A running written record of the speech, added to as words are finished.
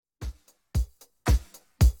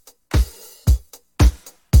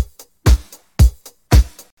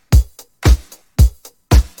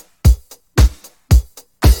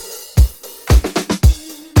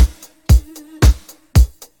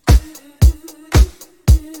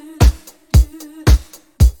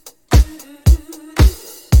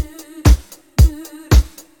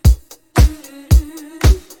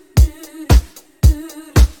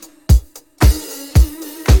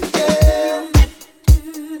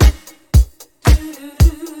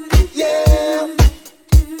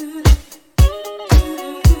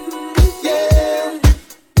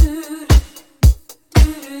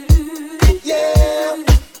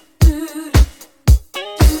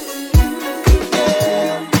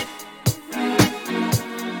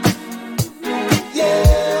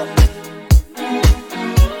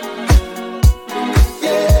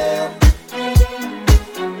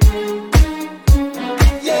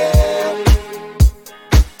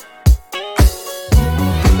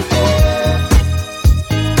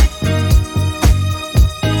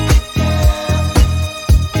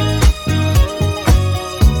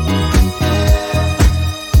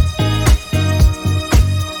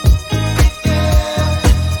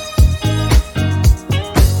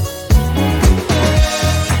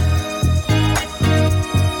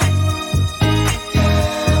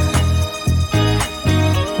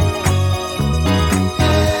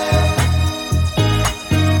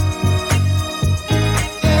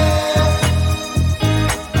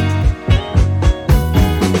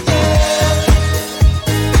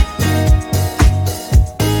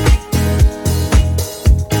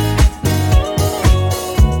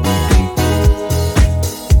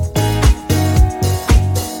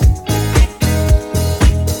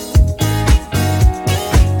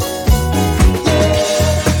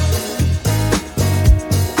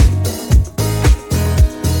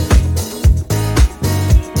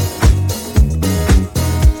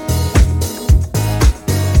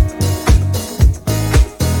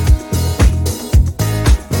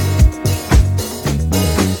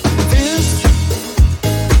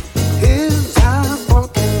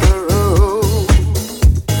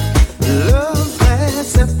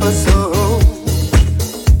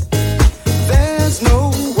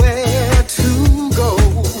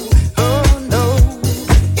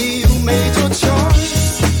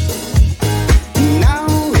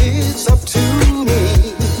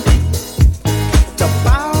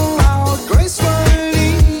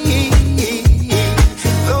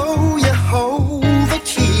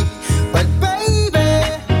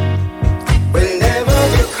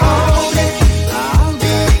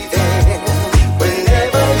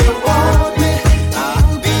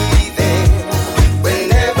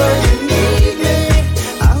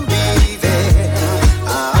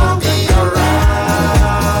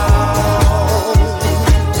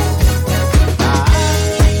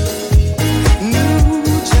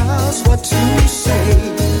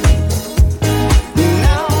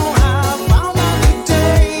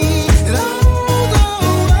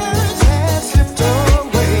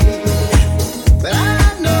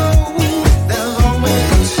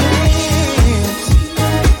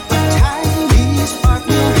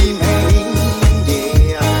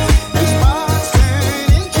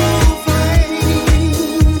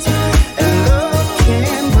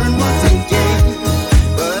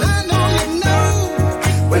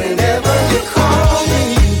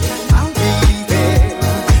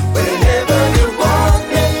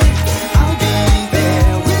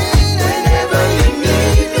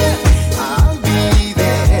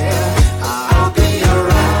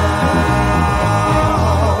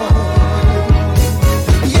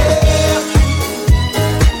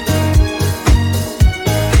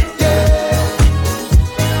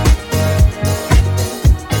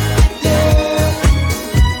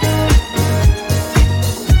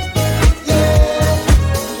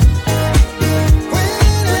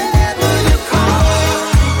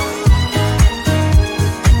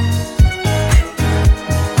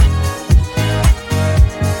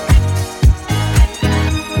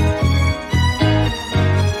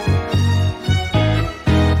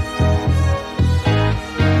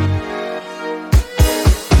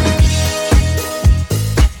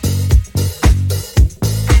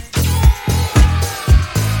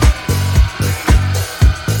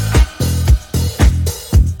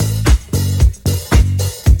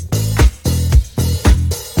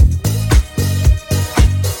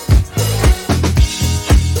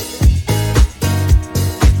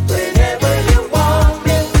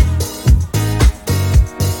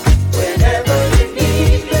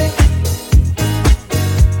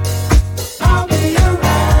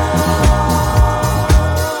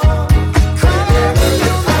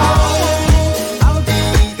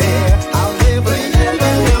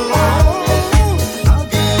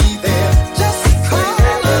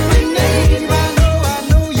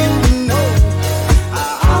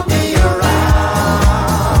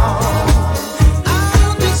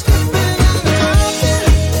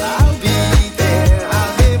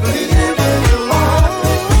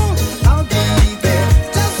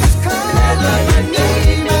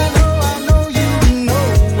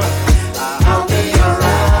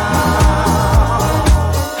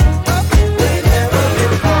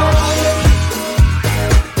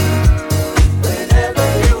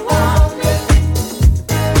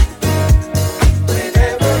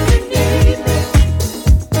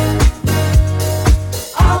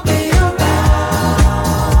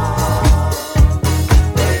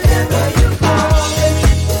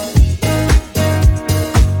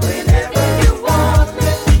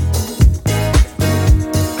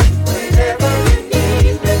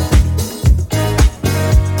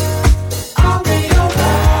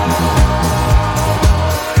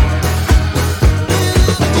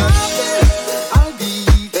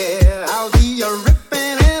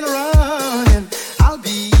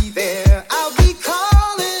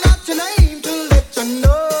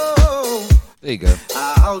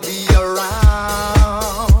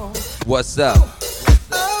What's up?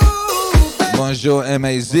 Bonjour,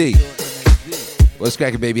 M-A-Z. What's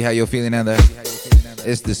cracking, baby? How you feeling out there?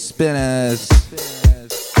 It's the Spinners.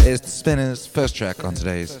 It's the Spinners' first track on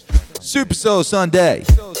today's Super Soul Sunday.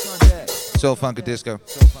 Soul Funk and Disco.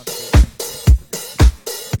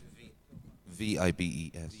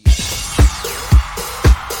 V-I-B-E-S.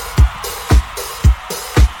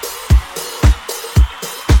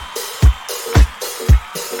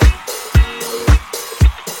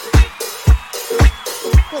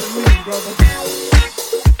 What do you mean, brother?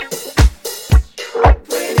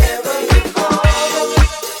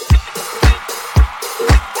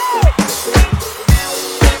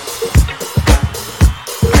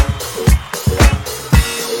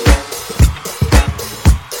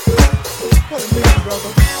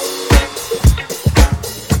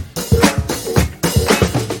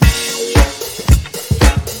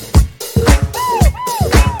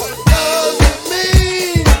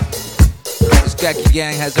 Jackie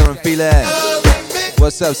Gang has her own feeling.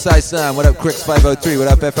 What's up, Sai-san? What up, Crix503? What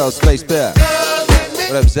up, FL Space Bear?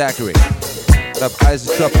 What up, Zachary? What up,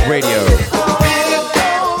 Isotropic Radio?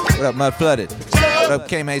 What up, Mud Flooded? What up,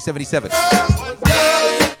 KMA77?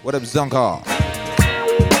 What up, Zonkar?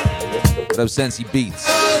 What up, Sensi Beats?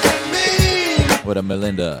 What up,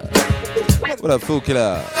 Melinda? What up, Fool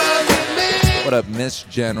Killer? What up, Miss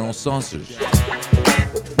General Sausage?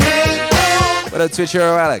 What up, Twitch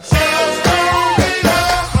Hero Alex?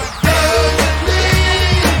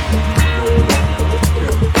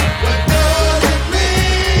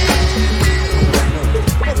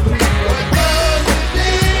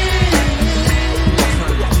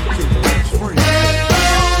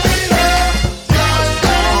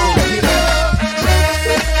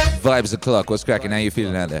 Vibes o'clock. What's cracking? How you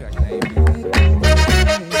feeling out there?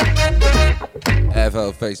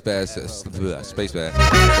 FL Space Bear says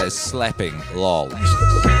slapping lol.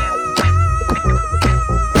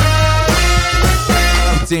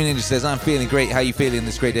 Team Ninja says, I'm feeling great. How you feeling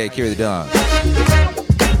this great day? Kira the Dawn.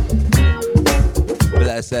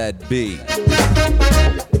 Blessed be.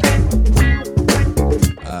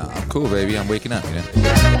 I'm cool, baby. I'm waking up, you know?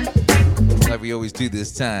 Like we always do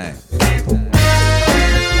this time.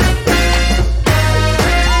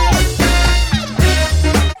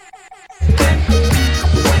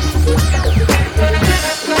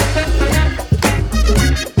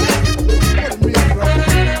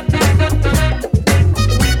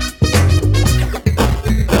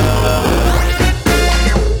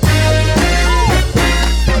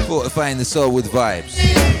 Fortifying the soul with vibes,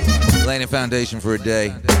 laying a foundation for a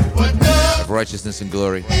day of righteousness and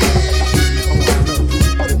glory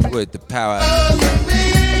with the power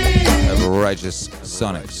of righteous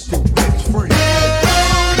sonics.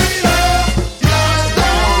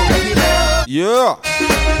 Yeah!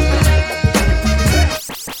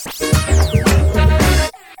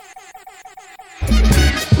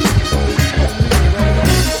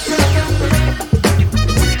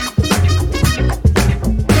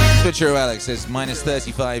 Twitcher Alex says minus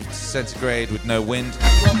 35 centigrade with no wind,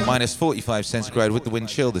 minus 45 centigrade with the wind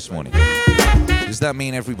chill this morning. Does that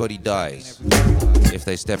mean everybody dies if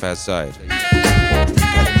they step outside?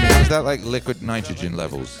 Is that like liquid nitrogen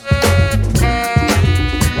levels?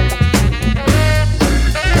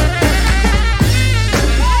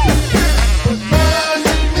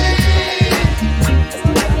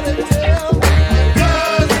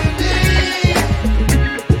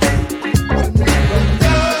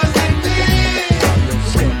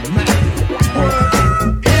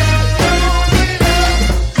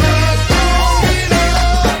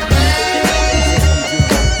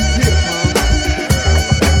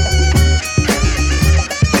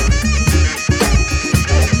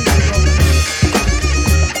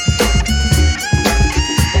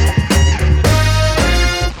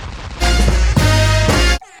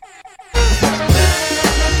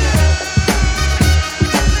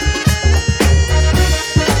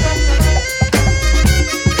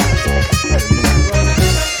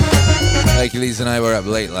 Hercules and I were up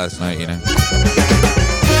late last night, you know.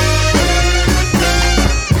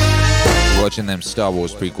 Watching them Star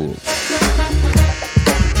Wars prequels.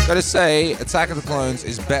 Gotta say, Attack of the Clones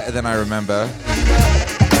is better than I remember.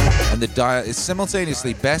 And the is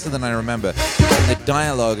simultaneously better than I remember. And the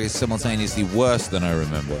dialogue is simultaneously worse than I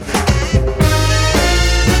remember.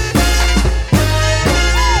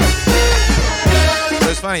 So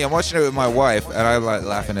it's funny, I'm watching it with my wife, and I'm like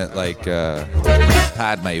laughing at like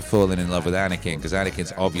Padme falling in love with Anakin, because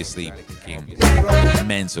Anakin's obviously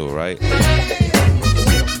mental, right?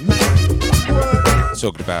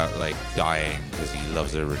 Talking about like dying because he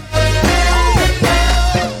loves her and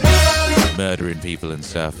murdering people and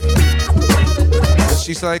stuff.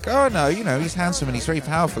 She's like, oh no, you know, he's handsome and he's very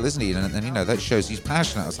powerful, isn't he? And you know, that shows he's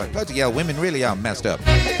passionate. I was like, bloody hell, women really are messed up.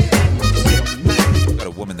 Got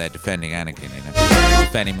a woman there defending Anakin, you know.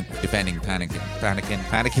 Defending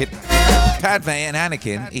Panakin. Padme and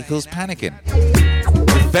Anakin equals Panakin.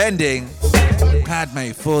 Defending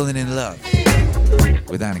Padme falling in love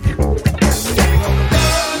with Anakin.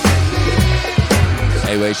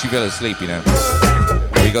 Anyway, she fell asleep, you know.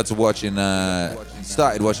 We got to watching,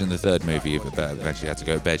 started watching the third movie, but eventually had to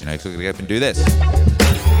go to bed, you know, because I got to get up and do this.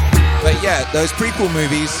 But yeah, those prequel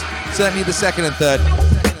movies, certainly the second and third,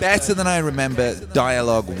 better than I remember,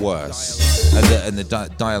 dialogue worse. And the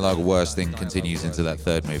dialogue worse thing continues into that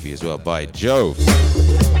third movie as well, by Jove.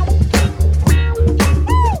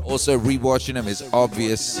 Also, rewatching them is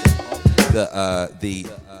obvious that the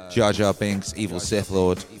Jar Jar Binks, evil Sith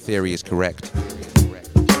Lord theory is correct.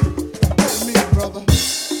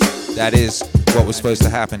 That is what was supposed to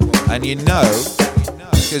happen. And you know,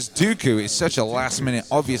 because Dooku is such a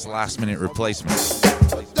obvious last-minute replacement.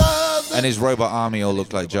 And his robot army all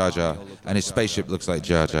look like Jar Jar. And his spaceship looks like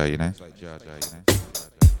Jar Jar, you know?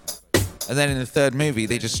 And then in the third movie,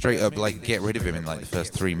 they just straight up, like, get rid of him in, like, the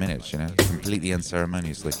first 3 minutes, you know? Completely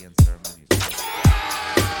unceremoniously.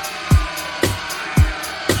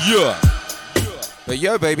 Yeah! But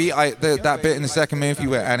yo, baby, that bit in the second movie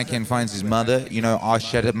where Anakin finds his mother, you know, I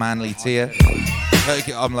shed a manly tear.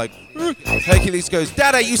 I'm like, Hercules goes,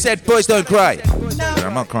 Dada, you said boys don't cry. But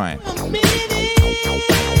I'm not crying.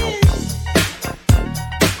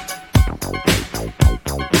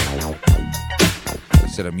 I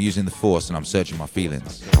said I'm using the Force and I'm searching my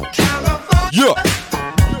feelings. Yeah!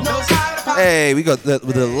 Hey, we got the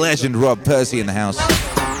legend Rob Percy in the house.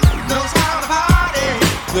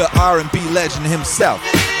 The R&B legend himself.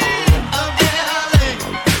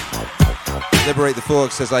 Liberate the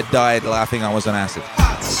Fork says I died laughing I was on acid.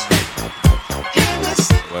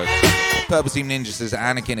 Purple Team Ninja says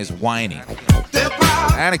Anakin is whiny.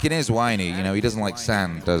 Anakin is whiny, you know, he doesn't like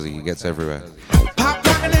sand, does he? He gets everywhere.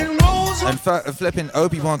 And flipping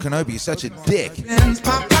Obi-Wan Kenobi is such a dick.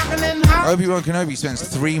 Obi-Wan Kenobi spends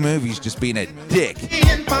 3 movies just being a dick.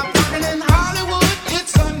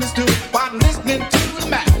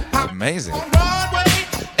 Amazing. I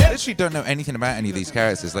literally don't know anything about any of these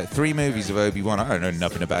characters. Like 3 movies of Obi-Wan, I don't know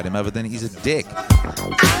nothing about him other than he's a dick.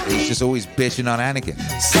 He's just always bitching on Anakin.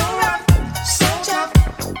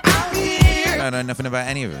 I don't know nothing about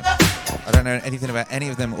any of them. I don't know anything about any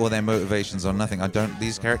of them or their motivations or nothing.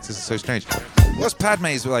 These characters are so strange. What's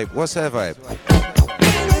Padme's like? What's her vibe?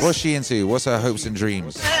 What's she into? What's her hopes and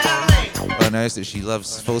dreams? All I know is that she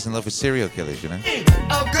falls in love with serial killers, you know?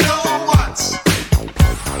 But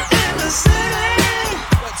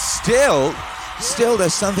still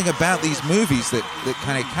there's something about these movies that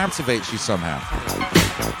kind of captivates you somehow.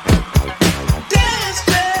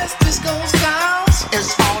 Disco styles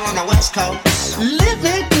is all on the West Coast.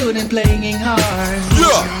 Living good and playing hard.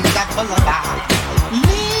 Yeah.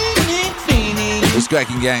 What's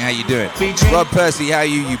cracking, gang? How you doing? Rob Percy, how are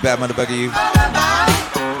you? You bad motherfucker, you?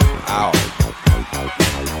 Ow.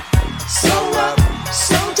 So rough,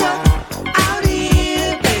 so tough, out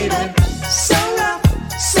here, baby. So rough,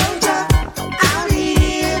 so tough, out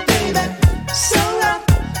here, baby. So rough,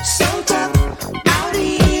 so tough, out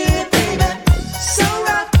here, baby. So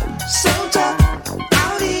rough, so tough,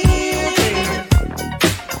 out here, baby.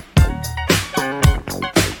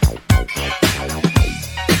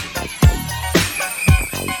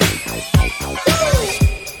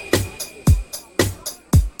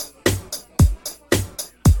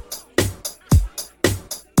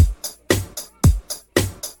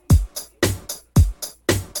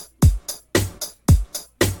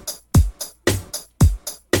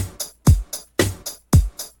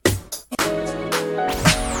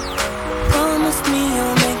 Promise me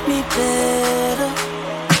you'll make me better.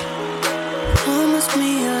 Promise me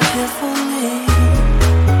you're here for me.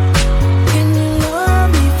 Can you love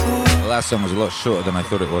me for The last song was a lot shorter than I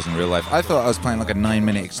thought it was in real life. I thought I was playing like a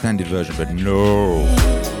 9-minute extended version, but no.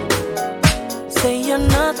 Say you're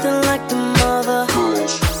nothing like the mother.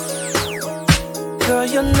 Girl,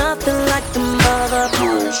 you're nothing like the mother.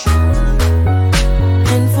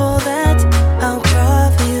 And for that, I'll cry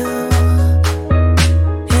for you.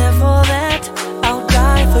 And for that, I'll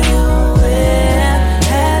die for you. Where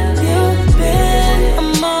have you been?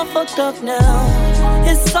 I'm all fucked up now.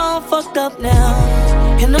 It's all fucked up now.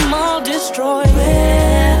 And I'm all destroyed.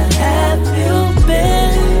 Where have you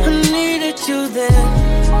been? I needed you then.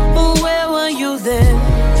 But where were you then?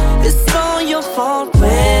 It's all your fault.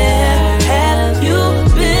 Where have you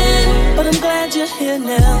been? But I'm glad you're here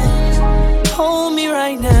now. Hold me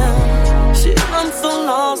right now. Shit, I'm so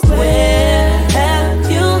lost. Where have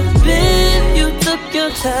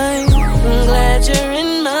time. I'm glad you're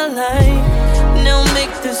in my life. Now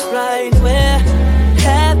make this right. Where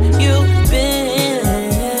have you been?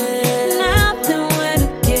 Now that we're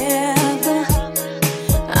together,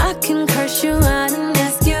 I can curse you out and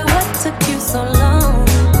ask you what took you so long.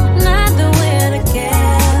 Now that we're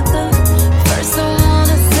together, first I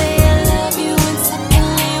wanna say I love you, and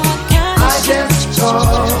secondly, what kind of shit just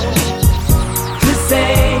called to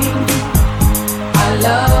say I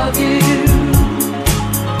love you.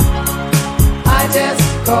 I just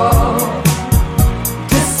called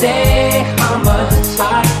to say how much I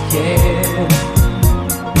care.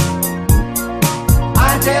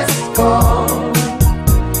 I just called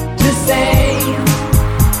to say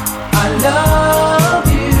I love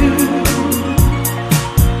you,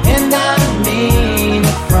 and I mean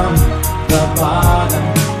it from the bottom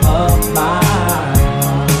of my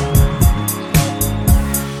heart.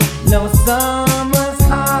 No summer's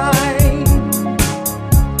high,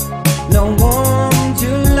 no warm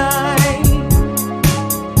July,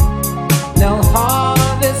 no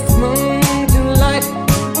harvest moon to light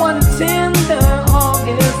one tender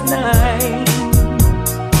August night.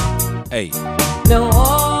 Hey, No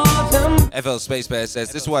autumn. FL Space Bear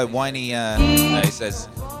says this is why whiny. He says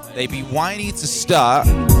they be whiny to start,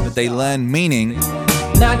 but they learn meaning.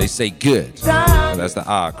 They say good. So that's the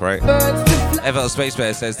arc, right? FL Space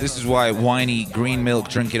Bear says this is why whiny green milk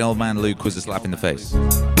drinking old man Luke was a slap in the face.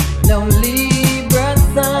 No Libra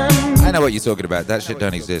sun. I know what you're talking about. That shit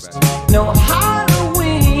don't exist. No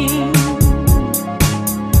Halloween.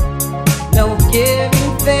 No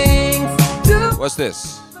giving thanks to. What's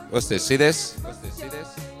this? What's this? See this?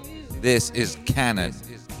 This is canon.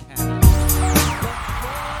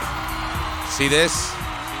 See this?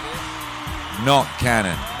 Not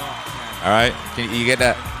canon. All right? Can you get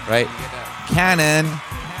that? Right? Canon.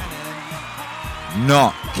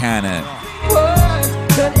 Not canon.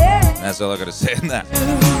 That's all I gotta say on that.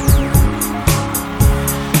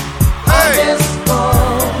 I just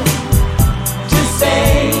want to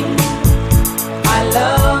say I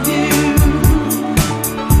love you.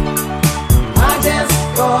 I just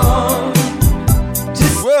want to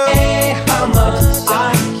say how much I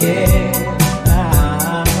care.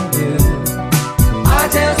 I do. I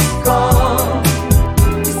just want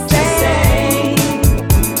to say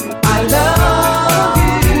I love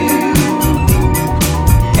you,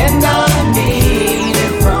 and I mean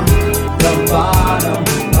it from the bottom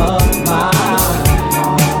of my heart.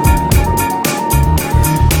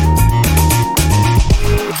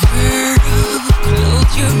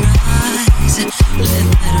 Close your eyes, let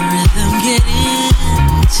that rhythm get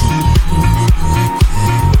into you.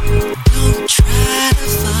 Don't try to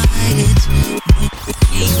fight it,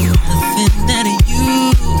 ain't nothing that you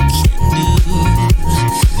can do.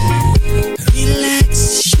 Relax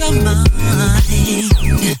your mind,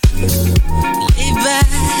 lay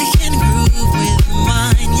back and groove with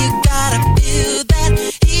mine. You gotta feel that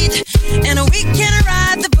heat, and we can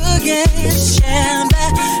ride the boogie, share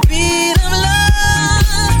that beat of love.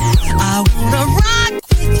 I wanna rock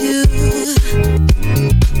with you,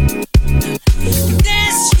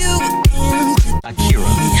 dance you into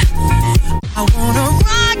Akira. I wanna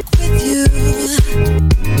rock with you.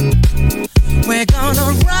 We're gonna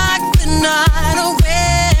rock the night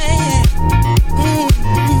away.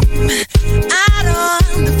 Out on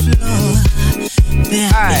the floor.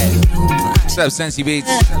 Alright. What's up, Sensi Beats?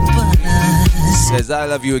 Says, I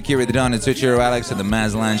love you, Akira the Don, and Tuchiro Alex, and the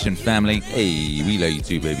Mazlanchen family. Hey, we love you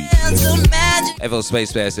too, baby. FL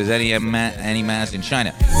Space Bear says, any Maz in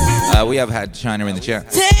China? We have had China in the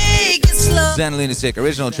chat. Take it slow. Zen Lunatic,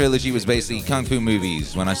 original trilogy was basically kung fu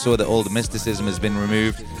movies. When I saw that all the mysticism has been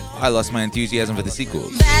removed, I lost my enthusiasm for the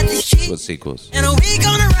sequels. What sequels? And we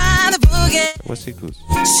gonna ride the boogie. What sequels?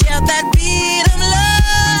 Share that beat of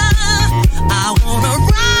love. I wanna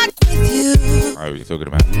rock with you. What are you talking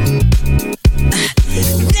about?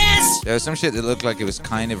 Dance. There was some shit that looked like it was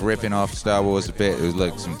kind of ripping off Star Wars a bit. It was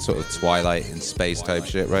like some sort of Twilight in space type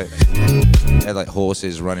shit, right? They had like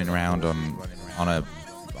horses running around on a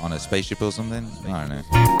spaceship or something. I don't know.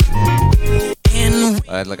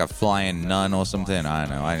 I had like a flying nun or something. I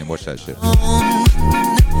don't know. I didn't watch that shit.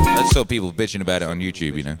 I just saw people bitching about it on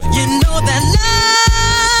YouTube, you know. You know that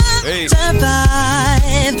love Hey.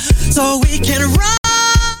 survive, so we can run.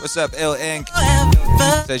 What's up, Ill Inc?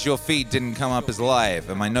 Says your feed didn't come up as live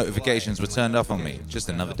and my notifications were turned off on me. Just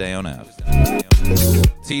another day on Earth.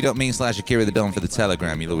 T.me/Akira the Don for the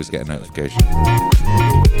Telegram. You'll always get a notification.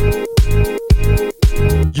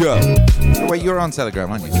 Yeah. Oh, wait, you're on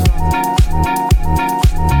Telegram, aren't you?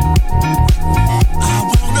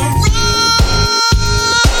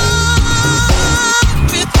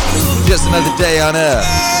 just another day on Earth.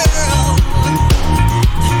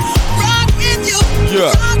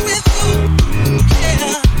 Yeah.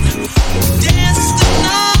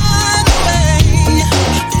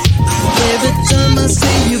 Every time I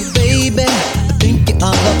see you, baby, I think you're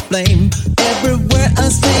on the flame. Everywhere I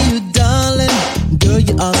see you, darling, girl,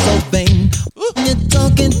 you are so vain. You're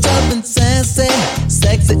talking tough and sassy,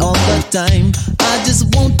 sexy all the time. I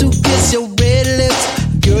just want to kiss your red lips,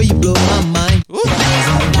 girl, you blow my mind.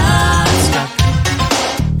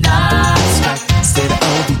 Said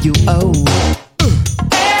over you, oh.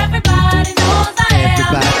 Everybody knows I am.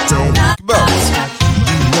 Everybody,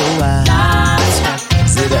 you know I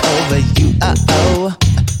said over you, oh.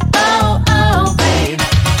 Oh, oh, babe.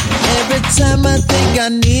 Every time I think I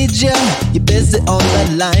need you, you're busy on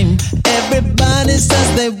the line. Everybody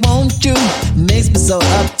says they want you, makes me so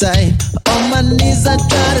uptight. On my knees I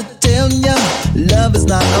try to tell you, love is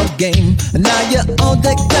not a game. Now you're all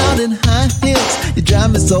decked out in high heels, you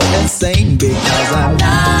drive me so insane because I'm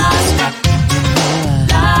lost.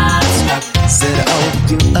 Said oh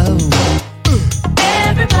you oh.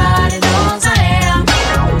 Everybody knows I am.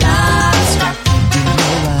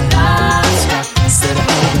 Lost. Said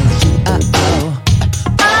over you oh.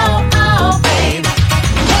 Oh, oh, babe.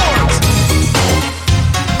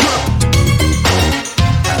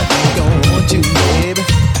 I think I want you, baby.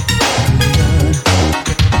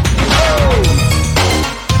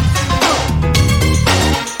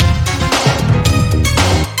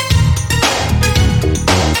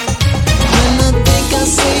 When I think I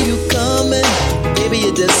see you coming, baby,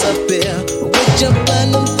 you disappear. With your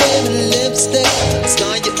platinum favorite lipstick,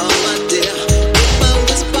 star you on my dear. If I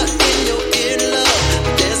whisper in your ear, love,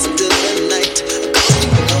 dance until the night. 'Cause you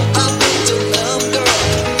know I want to love, girl,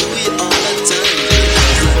 do you all the time.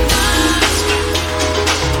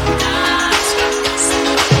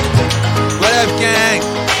 What up, gang?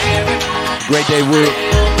 Great day, Woo.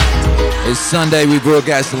 It's Sunday. We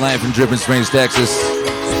broadcast live from Dripping Springs, Texas.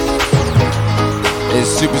 It's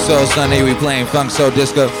Super Soul Sunday. We playing funk, soul,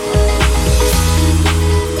 disco.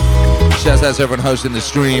 Shouts out to everyone hosting the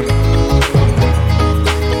stream.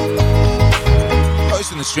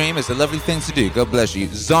 Hosting the stream is a lovely thing to do. God bless you.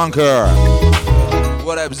 Zonkar.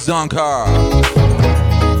 What up, Zonkar?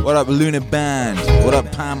 What up, Luna Band? What up,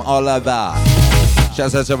 Pam Oliver?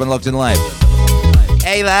 Shouts out to everyone locked in live.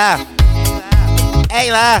 Ayla!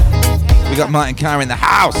 Ayla! We got Martin Carr in the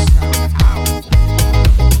house.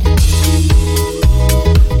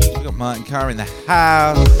 We got Martin Carr in the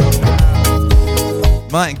house.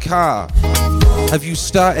 Martin Carr, have you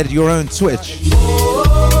started your own Twitch?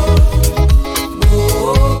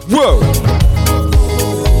 Whoa!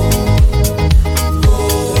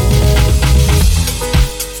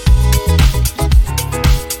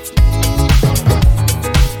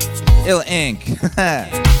 Ill Ink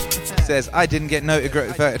says I didn't get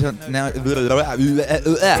notified on I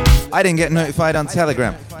didn't get notified on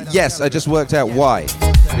Telegram. Yes, I just worked out why.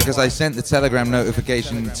 Because I sent the Telegram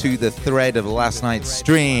notification to the thread of last night's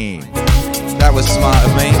stream. That was smart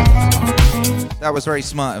of me. That was very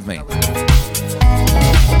smart of me.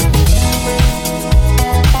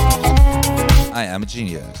 I am a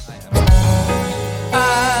genius.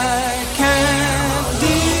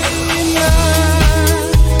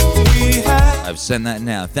 I've sent that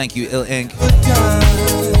now. Thank you, Ill Ink,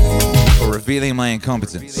 for revealing my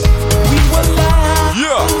incompetence.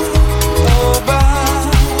 Yeah!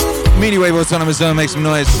 Meaningwave Autonomous Zone, make some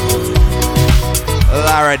noise.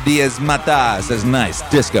 Lara Diaz Mata says nice.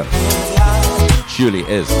 Disco. Surely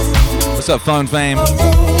is. What's up, Phone Fame?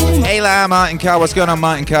 Hey, La, Martin Carr. What's going on,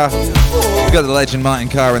 Martin Carr? We got the legend Martin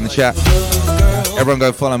Carr in the chat. Everyone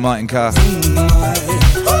go follow Martin Carr.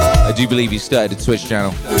 I do believe he started a Twitch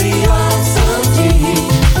channel.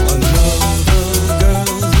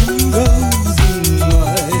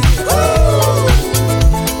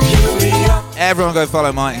 Everyone go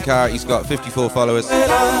follow Martin Carr. He's got 54 followers.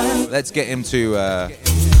 Let's get him to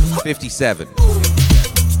 57. Okay.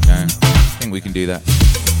 I think we can do that.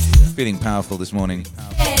 Feeling powerful this morning.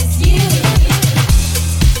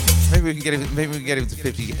 Maybe we can get him. Maybe we can get him to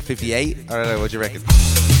 58. I don't know. What do you reckon?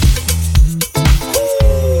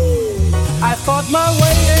 I thought my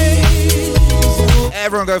way.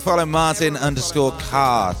 Everyone go follow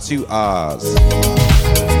Martin_Carr. 2 R's.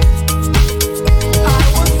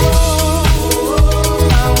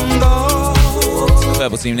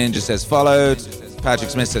 Purple Team Ninja says followed. Patrick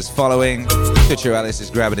Smith says following. Tucho Alice is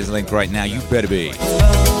grabbing his link right now. You better be.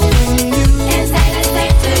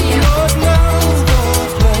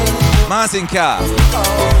 Martin Carr.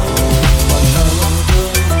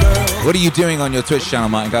 What are you doing on your Twitch channel,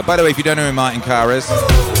 Martin Carr? By the way, if you don't know who Martin Carr is,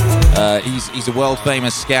 He's a world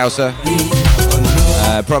famous Scouser.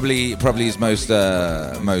 Probably his most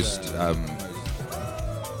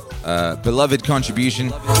beloved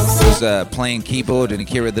contribution was playing keyboard in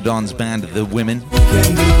Akira the Don's band, The Women,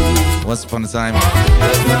 once upon a time.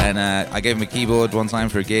 And I gave him a keyboard one time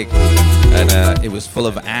for a gig, and it was full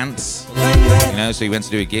of ants, you know, so he went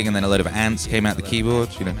to do a gig and then a load of ants came out the keyboard,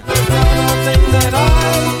 you know.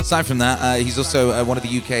 Aside from that, he's also one of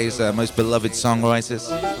the UK's most beloved songwriters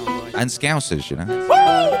and Scousers, you know.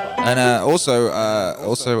 And also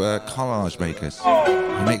collage makers.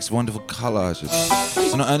 He makes wonderful collages.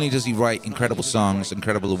 So not only does he write incredible songs,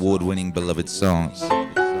 incredible award-winning beloved songs,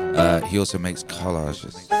 he also makes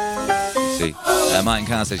collages. See, Martin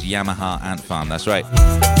Carr says Yamaha Ant Farm. That's right.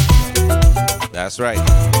 That's right.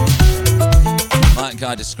 Martin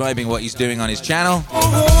Carr describing what he's doing on his channel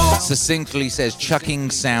succinctly says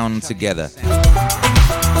chucking sound together.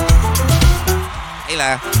 Hey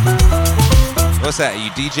la. What's that? Are you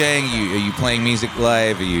DJing? Are you playing music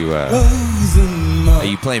live? Are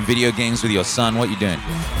you playing video games with your son? What are you doing?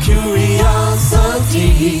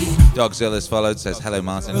 Curiosity. Dogzilla's followed, says hello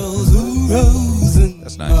Martin.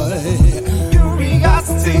 That's nice.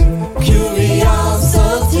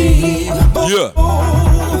 Curiosity. Yeah.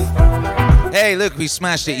 Hey, look, we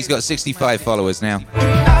smashed it. He's got 65 followers now.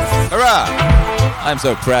 Hurrah! I'm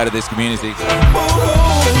so proud of this community.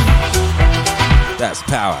 That's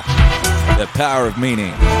power. The power of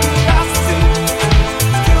meaning.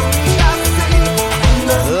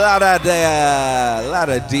 Lada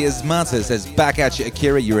Diaz Mata says, back at you,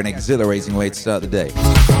 Akira. You're an exhilarating way to start the day.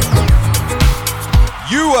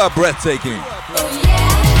 You are breathtaking.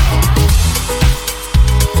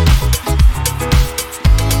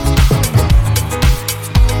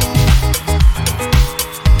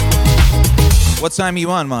 What time are you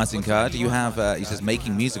on, Martin Carr? Do you have, he says,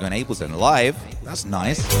 making music on Ableton live? That's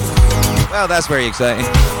nice. Well, that's very exciting.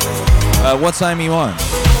 What time are you on?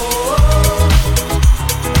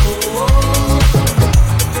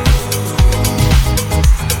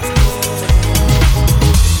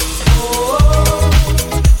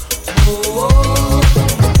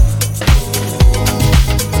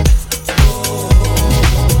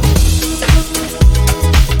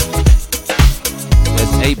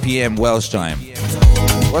 There's 8 p.m. Welsh time.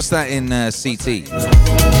 What's that in CT?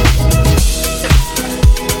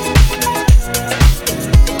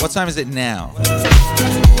 What time is it now?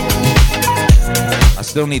 I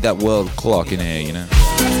still need that world clock in here, you know?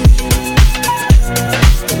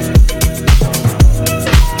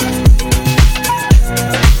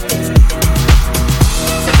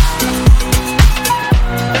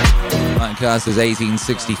 Martin Carr says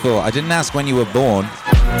 1864. I didn't ask when you were born.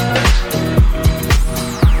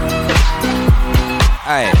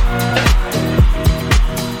 Hey.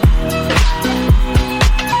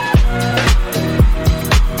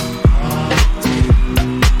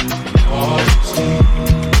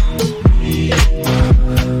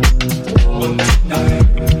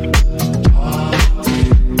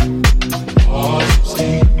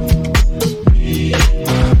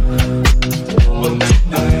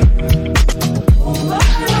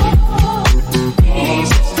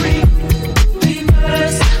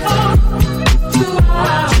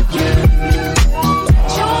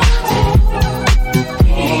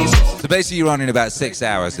 Basically, you're on in about 6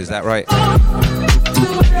 hours, is that right?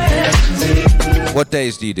 What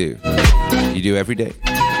days do you do? You do every day?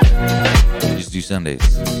 You just do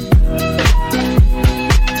Sundays?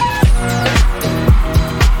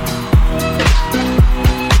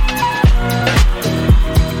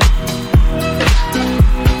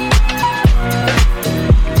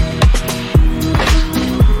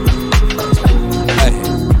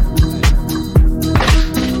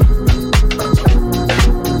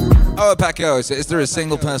 Paco, so is there a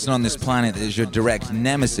single person on this planet that is your direct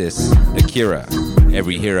nemesis? Akira.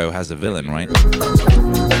 Every hero has a villain, right?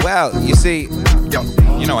 Well, you see,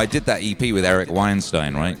 you know, I did that EP with Eric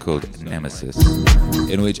Weinstein, right, called Nemesis,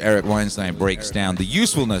 in which Eric Weinstein breaks down the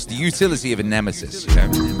usefulness, the utility of a nemesis, you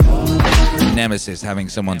know? A nemesis having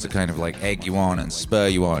someone to kind of like egg you on and spur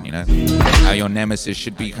you on, you know? How your nemesis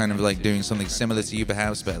should be kind of like doing something similar to you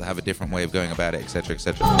perhaps, but have a different way of going about it, etc.,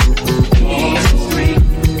 etc.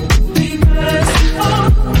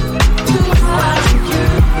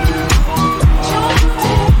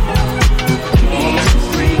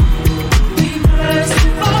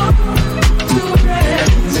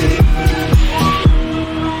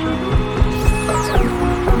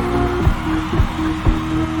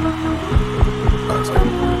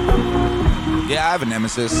 Yeah, I have a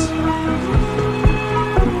nemesis.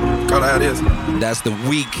 That's the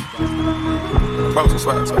weak,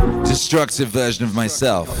 destructive version of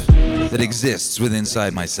myself that exists within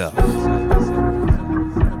inside myself.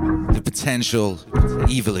 The potential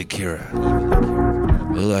evil Akira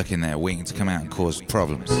lurking there, waiting to come out and cause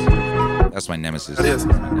problems. That's my nemesis.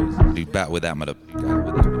 Do battle with that mother.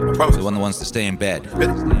 The one that wants to stay in bed.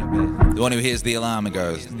 The one who hears the alarm and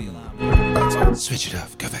goes, switch it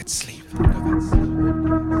off, go back to sleep.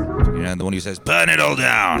 You know, the one who says, burn it all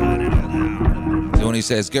down. The one who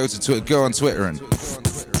says, go on Twitter and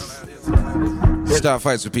start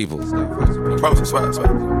fights with people. You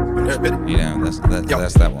know, that's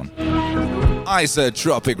that one.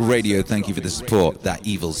 Isotropic Radio, thank you for the support. That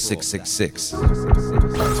evil 666.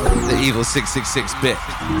 The evil 666 bit.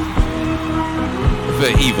 For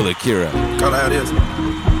evil Akira.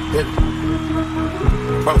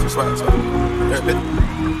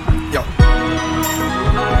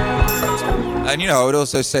 And you know, I would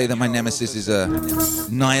also say that my nemesis is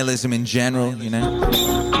nihilism in general, you know.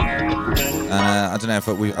 I don't know if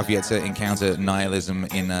I've yet to encounter nihilism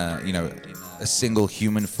in, you know, a single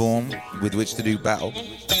human form with which to do battle.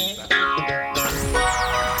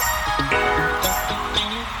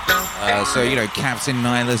 So, you know, Captain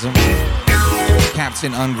Nihilism,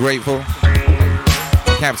 Captain Ungrateful,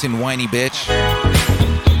 Captain Whiny Bitch,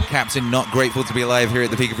 Captain Not Grateful to be alive here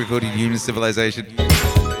at the peak of recorded human civilization,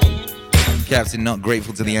 Captain Not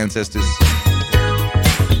Grateful to the ancestors,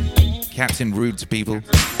 Captain Rude to people,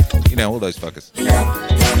 you know, all those fuckers.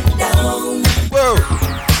 Whoa!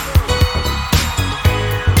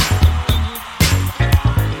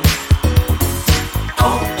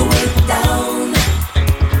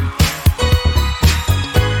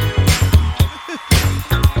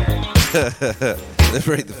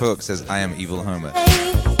 Liberate the Folk says, I am evil Homer.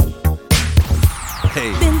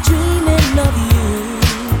 Hey. Been dreaming of you.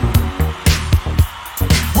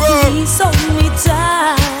 Whoa. Please hold me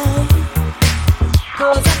tight.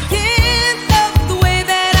 'Cause I can't love the way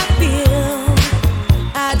that I feel.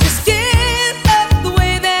 I just can't love the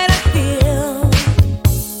way that I feel.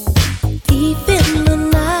 Deep in the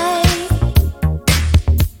night,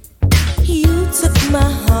 you took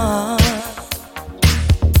my heart.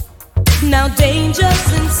 Now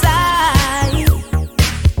danger's inside,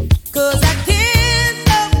 'cause I can't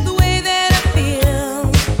love the way that I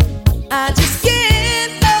feel. I just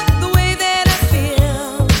can't love the way that I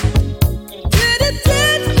feel.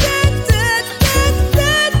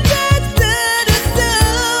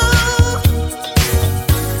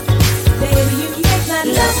 Baby, you make my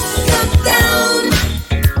love come down.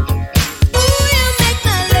 Ooh, you make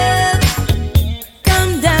my love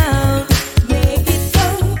come down. Make it go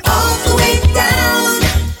all the way down.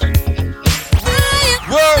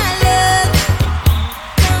 Whoa. My love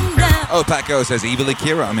come down. Oh, Pat Go says, evil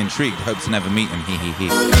Akira, I'm intrigued. Hope to never meet him. He. Ooh,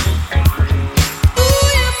 you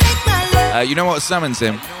make my love You know what summons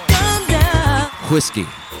him? come down. Whiskey.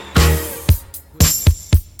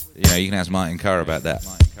 You know, you can ask Martin Carr about that.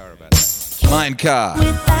 Martin Carr,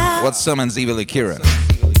 Without what summons evil Akira?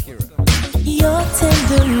 your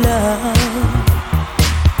tender love,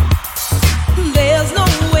 there's no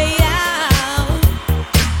way out.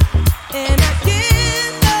 And I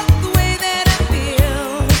can't love the way that I feel.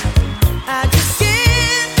 I just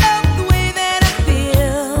can't love the way that I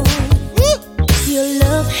feel. Your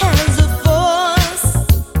love has a force,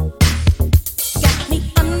 got me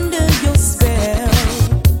under your spell.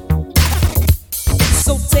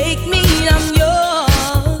 So take me, I'm yours.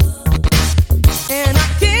 And I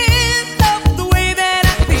can't love the way that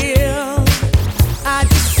I feel. I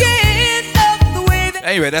just can't love the way that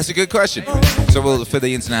Anyway, that's a good question. So for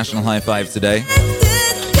the international high five today,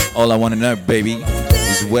 all I want to know, baby,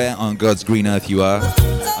 is where on God's green earth you are,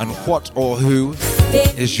 and what or who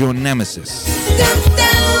is your nemesis. come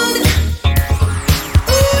down.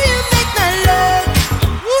 Ooh, you make my love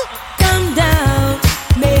come down.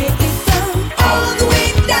 Make it come all the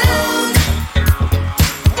way down.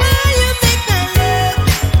 Ooh, you make my love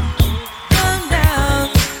come down.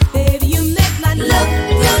 Baby, you make my love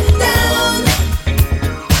come down.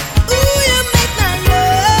 Ooh, you make my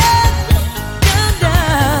love come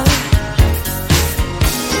down.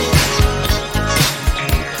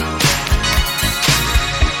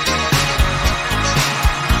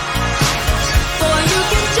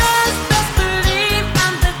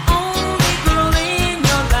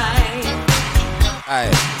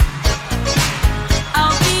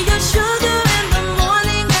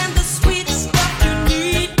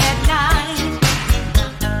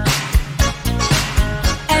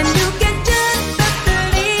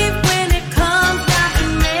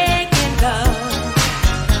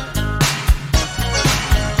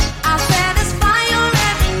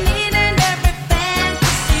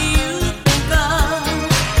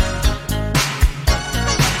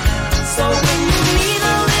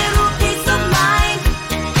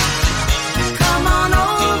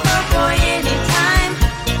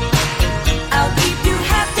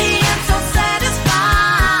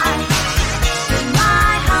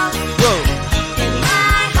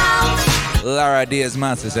 Akira Diaz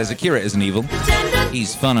Master says Akira isn't evil.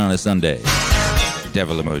 He's fun on a Sunday.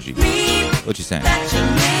 Devil emoji. What you saying?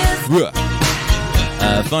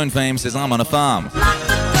 Phone Fame says I'm on a farm.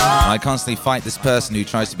 I constantly fight this person who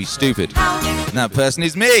tries to be stupid. And that person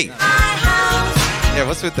is me. Yeah,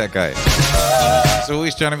 what's with that guy? He's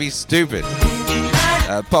always trying to be stupid.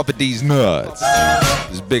 Papa D's nuts.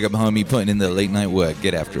 This big up homie putting in the late night work.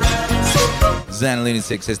 Get after it. Xan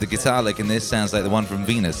Lunatic says the guitar lick in this sounds like the one from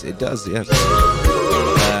Venus. It does, yes.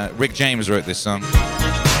 Rick James wrote this song.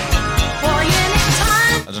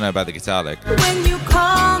 I don't know about the guitar lick.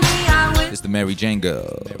 It's the Mary Jane Girl.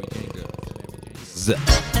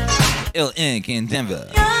 Ill Ink in Denver.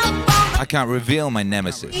 I can't reveal my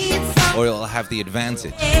nemesis, or it'll have the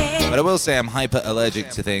advantage. But I will say I'm hyper allergic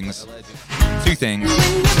to things. Two things.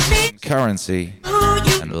 Currency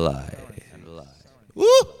and lie. Woo!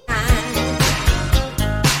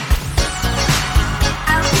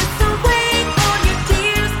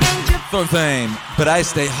 Phone Fame, but I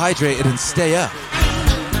stay hydrated and stay up.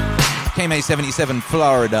 KMA77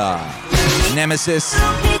 Florida. Nemesis,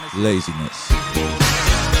 laziness.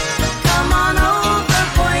 Come on over,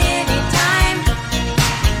 boy, anytime.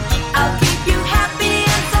 I'll keep you happy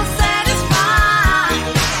and so satisfied.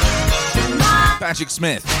 Patrick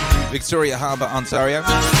Smith, Victoria Harbour, Ontario.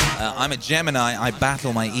 I'm a Gemini. I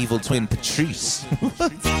battle my evil twin Patrice.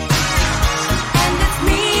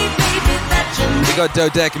 We got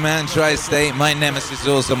Dodecaman, Tri-State. My nemesis is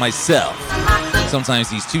also myself. Sometimes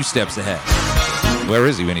he's 2 steps ahead. Where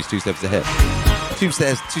is he when he's 2 steps ahead? Two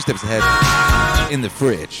steps ahead. In the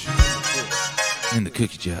fridge. In the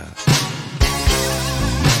cookie jar.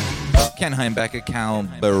 Ken Heimbecker,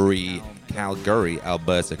 Calgary,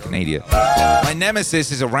 Alberta, Canada. My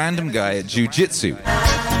nemesis is a random guy at jiu-jitsu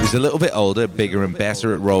who's a little bit older, bigger, and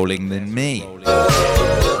better at rolling than me.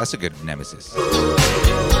 That's a good nemesis.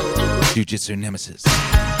 Jiu-jitsu nemesis.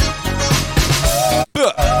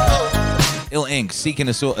 Ill Ink, seeking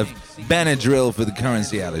a sort of Benadryl for the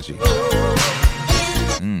currency allergy.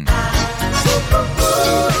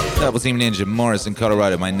 Double Team Ninja, Morrison,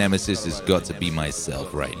 Colorado. My nemesis has got to be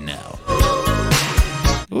myself right now.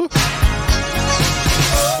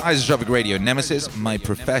 Isotropic Radio, nemesis, my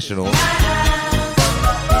professional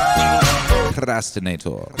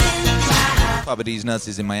procrastinator. Papa D's Nuts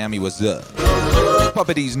is in Miami. What's up?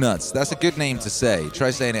 Papa D's Nuts. That's a good name to say.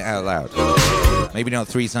 Try saying it out loud. Maybe not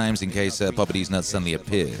 3 times in case Papa D's Nuts suddenly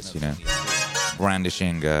appears, you know.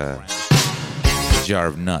 Brandishing a jar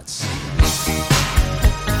of nuts.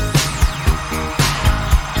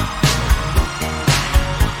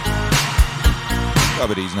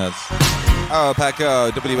 Papa D's Nuts. Oh,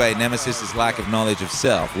 Paco. WA. Nemesis is lack of knowledge of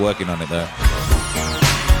self. Working on it, though.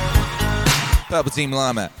 Purple Team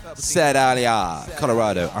Llama, said Alia,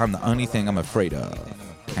 Colorado. I'm the only thing I'm afraid of.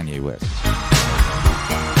 Kanye West.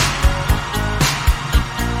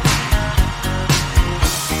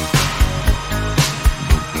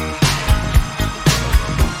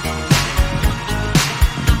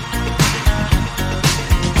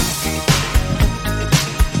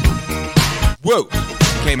 Whoa!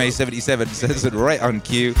 KMA77 says it right on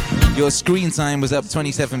cue. Your screen time was up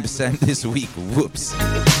 27% this week. Whoops.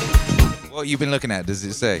 What you've been looking at? Does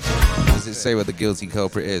it say? Does it say what the guilty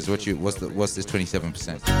culprit is? What's this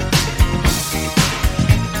 27%?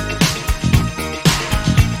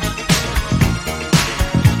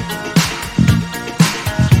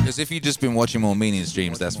 Because if you've just been watching more Meaning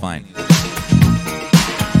streams, that's fine.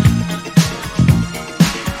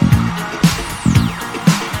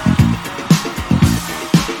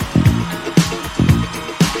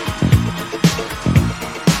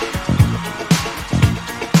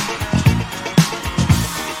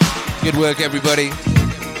 Good work, everybody.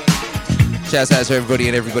 Shouts out to everybody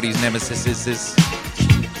and everybody's nemesis is this.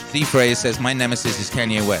 D-Phrase says, my nemesis is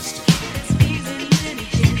Kanye West.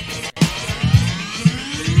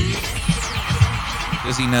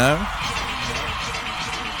 Does he know?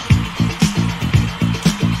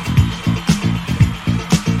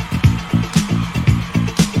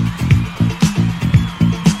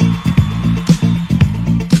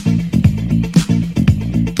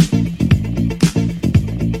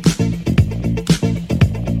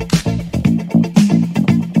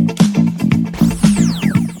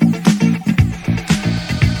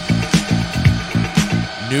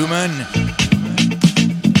 Newman.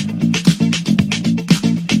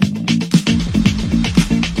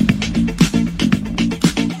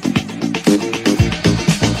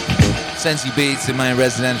 Sensi Beats in my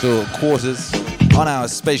residential quarters on our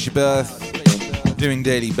spaceship Earth, doing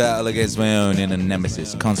daily battle against my own inner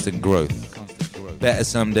nemesis, constant growth. Better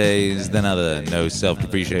some days than other. No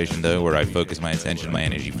self-depreciation though, where I focus my attention, my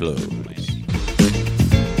energy flows.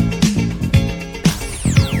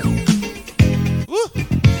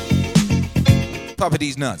 Papa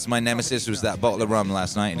D's nuts. My nemesis was that bottle of rum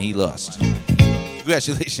last night, and he lost.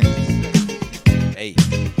 Congratulations. Hey.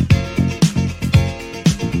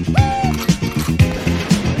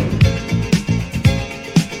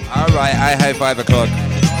 All right, I have 5 o'clock.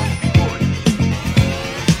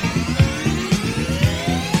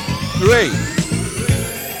 3,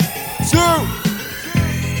 2,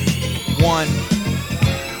 1.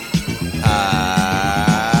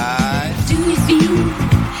 Do you feel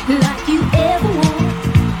like you ever want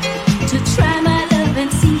to try my love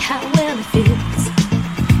and see how well it fits?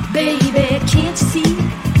 Baby, can't you see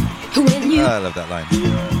when you... I love that line.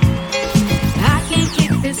 I can't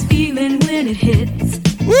get this feeling when it hits.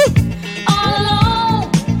 Woo! All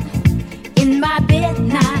alone in my bed at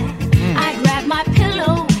night, I grab my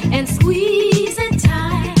pillow and squeeze it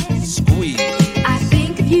tight. Squeeze. I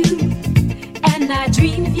think of you and I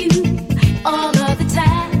dream of you all of the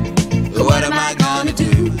time. What am I gonna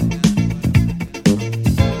do?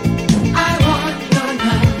 I want your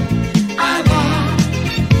love. I want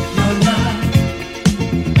your love.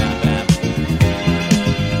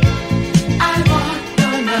 I want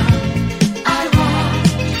your love. I want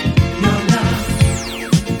your love.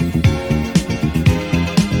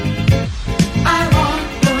 I want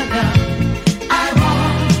your love. I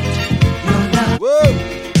want your love. Woo!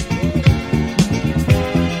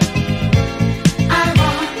 I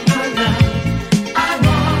want your love. I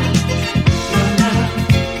want your love.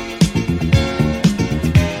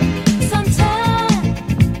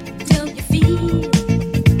 Sometimes don't you feel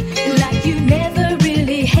like you never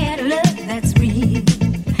really had a love that's real?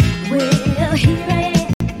 Well, here I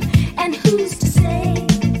am, and who's to say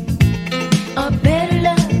a better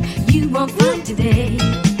love you won't find today?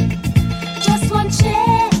 Just one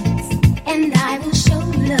chance, and I will show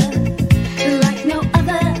love like no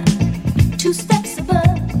other. 2 steps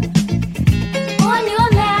above. On your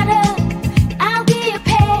ladder, I'll be a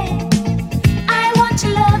peg. I want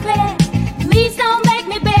your love, please don't make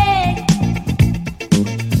me beg.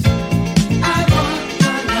 I want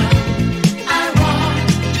your love. I want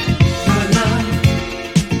your love.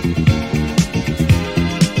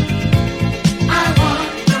 I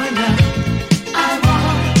want your love. I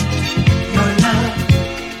want your love.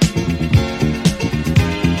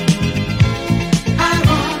 I want your love. I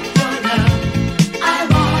want your love. I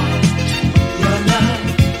want your love.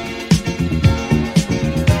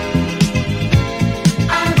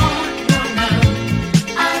 I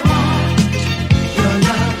want your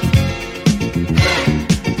love.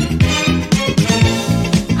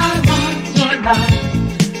 I want your love.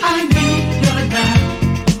 I need your love.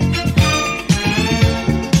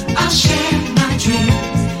 I'll share my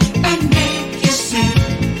dreams and make you see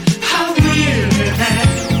how real it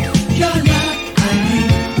is. Your love I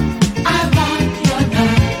need. I want your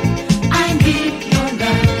love. I need your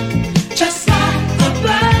love. Just like the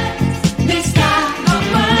birds, they sky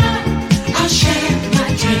above. I'll share my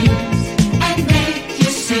dreams and make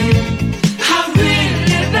you see how real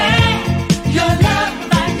it is. Your love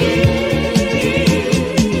I need.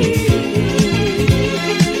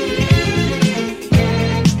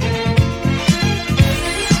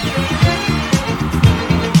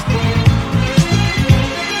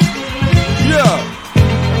 Yeah.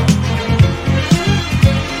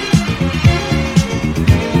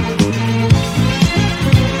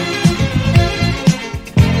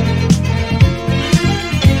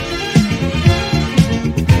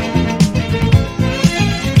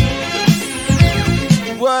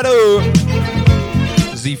 What up?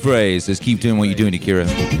 Z-Phrase says, keep doing what you're doing, Akira.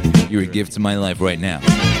 You're a gift to my life right now.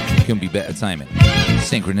 Couldn't be better timing.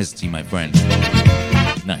 Synchronicity, my friend.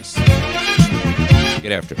 Nice.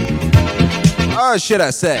 Get after it. Oh, should I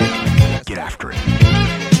say? Get after it.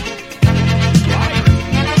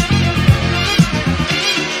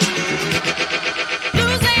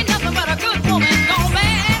 Blues ain't nothing but a good woman gone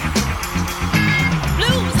bad.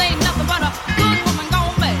 Blues ain't nothing but a good woman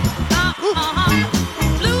gone bad.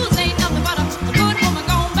 Blues ain't nothing but a good woman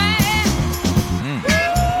gone bad.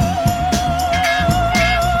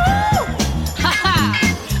 Ha ha.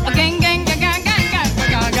 Gang gang gang gang gang gang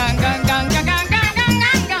gang gang gang gang gang gang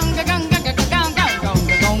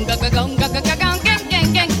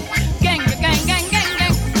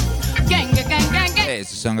Hey,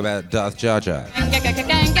 it's a song about Darth Jar Jar.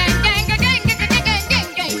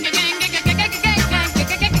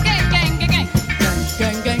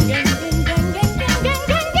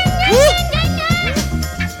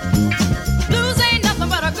 Blues ain't nothing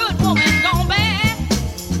but a good woman gone bad.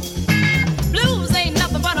 Blues ain't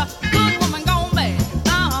nothing but a good woman gone bad.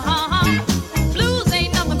 Blues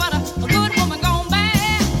ain't nothing but a good woman gone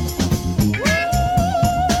bad.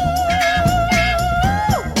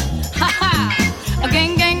 Ha ha.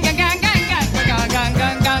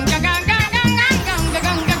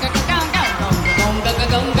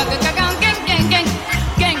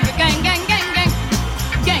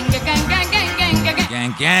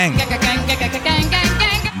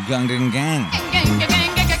 Gang, gang, gang.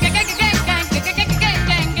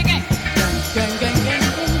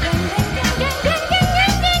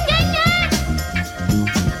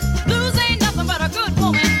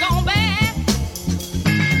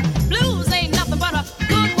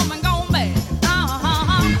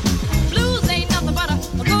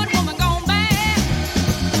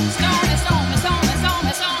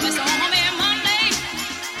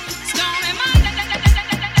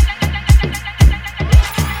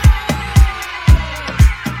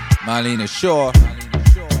 Marlena Shaw.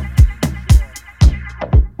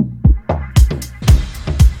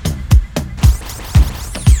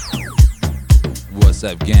 What's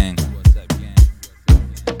up, gang?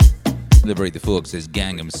 Liberate the Forks is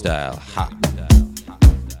Gangnam Style. Ha.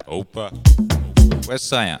 Opa. Where's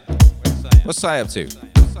Psy at? What's Psy up to?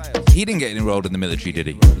 He didn't get enrolled in the military, did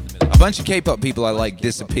he? A bunch of K-pop people I like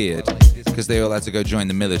disappeared because they all had to go join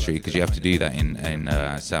the military, because you have to do that in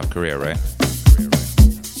South Korea, right?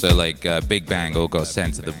 So like Big Bang all got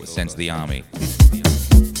sent to the army.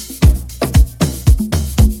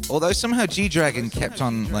 Although somehow G-Dragon kept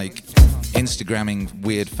on like Instagramming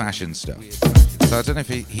weird fashion stuff. So I don't know if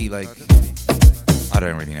he like, I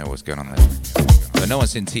don't really know what's going on there. But no one's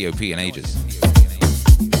seen T.O.P. in ages.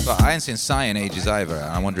 But I ain't seen Psy in ages either.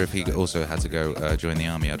 I wonder if he also had to go join the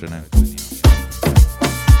army. I don't know.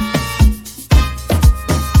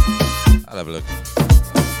 I'll have a look.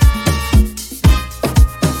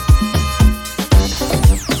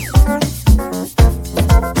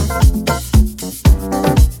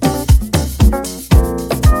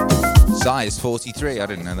 Psy is 43, I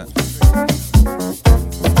didn't know that.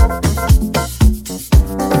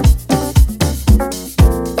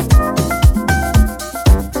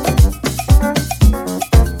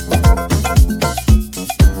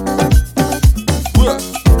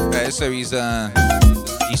 So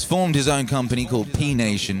he's formed his own company called P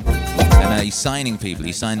Nation, and he's signing people.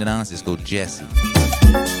 He signed an artist called Jesse.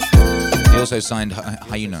 He also signed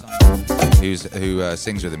Hyuna, who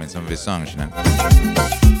sings with him in some of his songs, you know.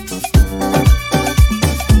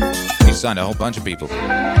 He signed a whole bunch of people.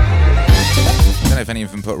 I don't know if any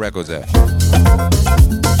of them put records out.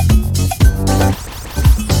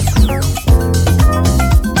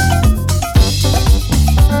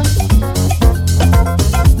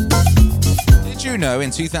 Did you know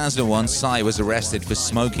in 2001 Psy was arrested for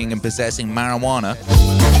smoking and possessing marijuana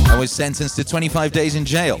and was sentenced to 25 days in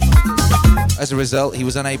jail? As a result, he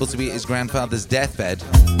was unable to be at his grandfather's deathbed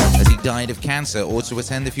as he died of cancer or to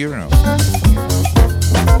attend the funeral.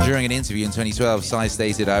 During an interview in 2012, Psy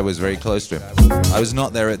stated, "I was very close to him. I was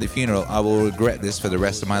not there at the funeral. I will regret this for the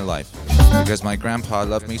rest of my life because my grandpa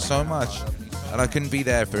loved me so much and I couldn't be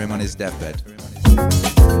there for him on his deathbed."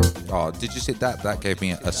 Oh, did you see that? That gave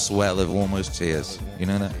me a swell of almost tears. You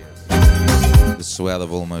know that? The swell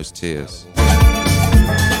of almost tears.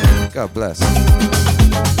 God bless.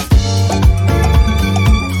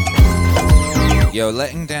 Yo,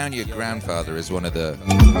 letting down your grandfather is one of the...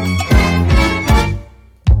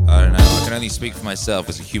 I don't know, I can only speak for myself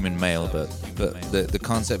as a human male, but the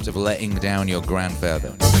concept of letting down your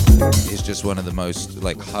grandfather is just one of the most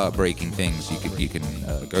like heartbreaking things you can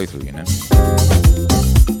go through, you know?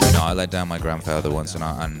 You know, I let down my grandfather once, and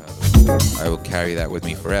I will carry that with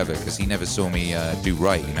me forever, because he never saw me do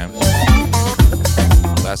right, you know?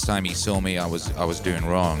 Last time he saw me, I was doing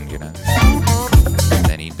wrong, you know? And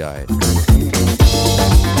then he died.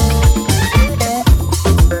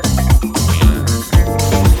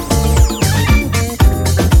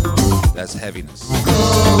 That's heaviness.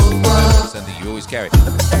 Something you always carry.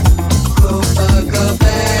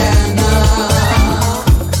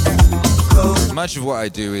 Much of what I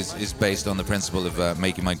do is based on the principle of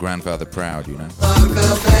making my grandfather proud, you know.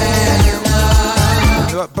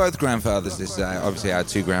 Both grandfathers, obviously I had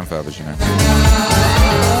two grandfathers, you know.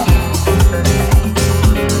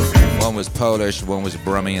 One was Polish, one was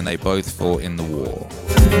Brummie, and they both fought in the war.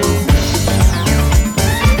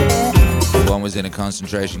 One was in a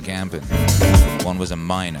concentration camp and one was a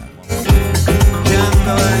miner.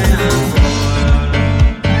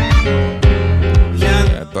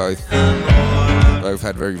 Yeah, both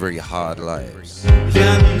had very, very hard lives.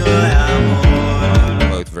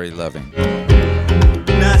 Both very loving.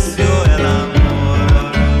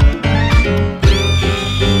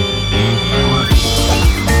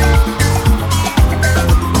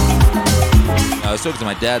 I was talking to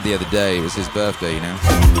my dad the other day. It was his birthday, you know.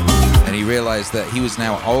 And he realized that he is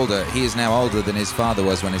now older than his father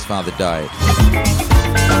was when his father died.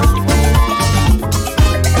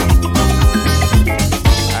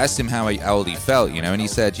 I asked him how old he felt, you know, and he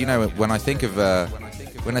said, you know, when I think of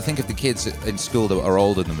when I think of the kids in school that are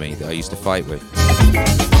older than me that I used to fight with,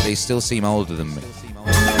 they still seem older than me.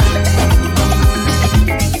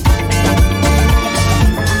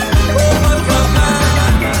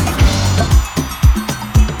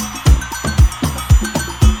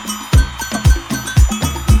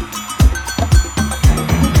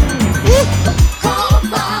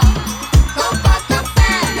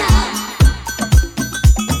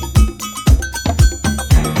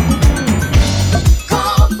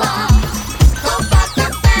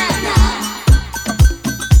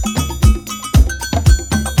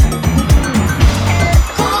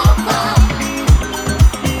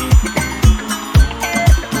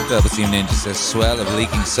 Ninja says swell of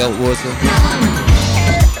leaking salt water.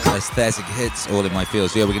 Aesthetic hits all in my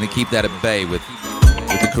fields. Yeah, we're going to keep that at bay with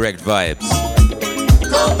the correct vibes.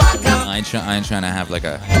 I ain't trying to have like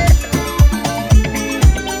a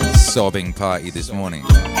sobbing party this morning.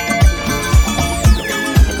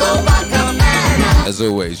 As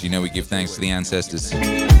always, you know, we give thanks to the ancestors.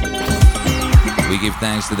 We give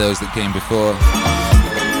thanks to those that came before,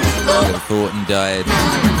 that fought and died,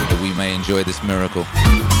 that we may enjoy this miracle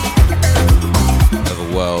of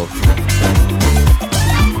a world.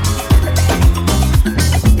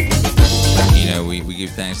 You know, we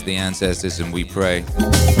give thanks to the ancestors and we pray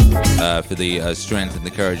for the strength and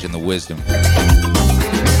the courage and the wisdom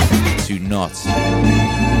to not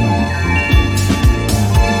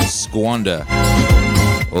squander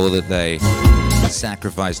all that they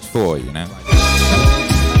sacrificed for, you know.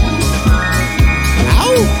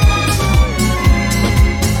 Ow!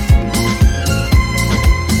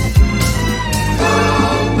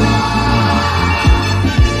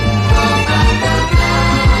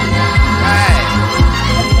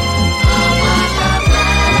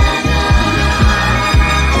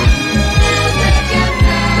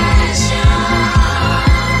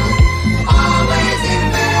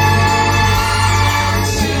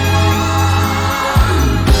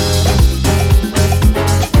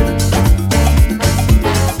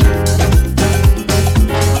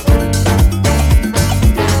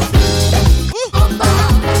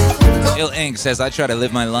 Says, I try to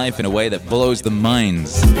live my life in a way that blows the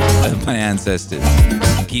minds of my ancestors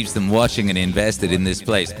and keeps them watching and invested in this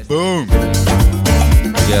place. Boom!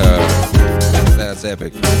 Yo, that's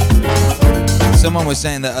epic. Someone was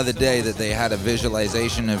saying the other day that they had a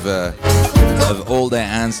visualization of all their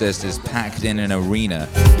ancestors packed in an arena,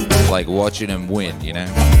 like watching them win, you know?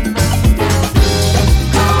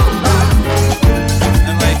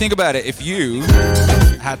 And when I think about it, if you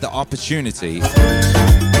had the opportunity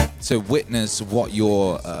to witness what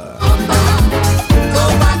your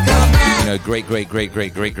great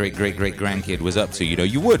grandkid was up to, you know,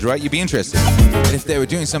 you would, right? You'd be interested. And if they were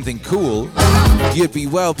doing something cool, you'd be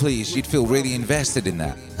well pleased. You'd feel really invested in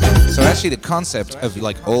that. So actually the concept of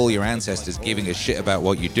like all your ancestors giving a shit about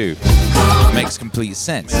what you do makes complete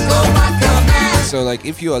sense. So like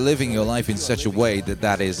if you are living your life in such a way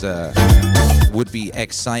that is would be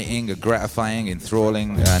exciting, gratifying,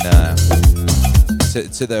 enthralling, and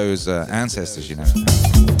to those ancestors, you know,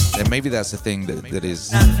 then maybe that's the thing that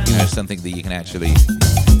is, you know, something that you can actually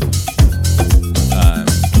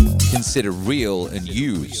consider real and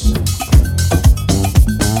use.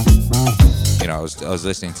 You know, I was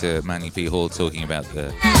listening to Manny P. Hall talking about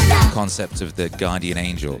the concept of the guardian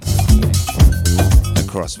angel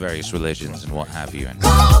across various religions and what have you, and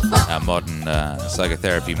modern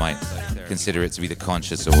psychotherapy might consider it to be the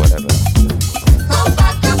conscious or whatever.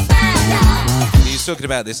 He's talking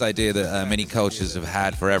about this idea that many cultures have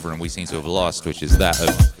had forever and we seem to have lost, which is that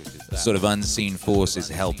of sort of unseen forces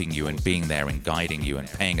helping you and being there and guiding you and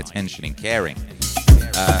paying attention and caring.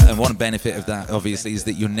 And one benefit of that, obviously, is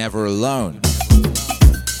that you're never alone.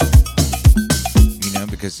 You know,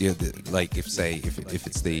 because you're like, if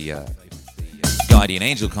it's the guardian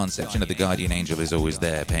angel concept, you know, the guardian angel is always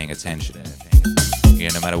there paying attention. You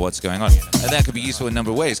know, no matter what's going on. And that could be useful in a number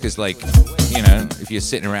of ways, because, like, you know, if you're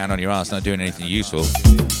sitting around on your ass not doing anything useful,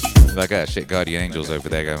 like, oh, shit, guardian angel's over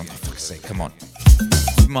there going, for fuck's sake, come on.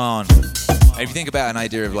 Come on. And if you think about an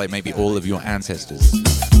idea of, like, maybe all of your ancestors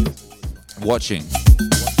watching,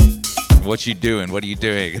 what you doing, what are you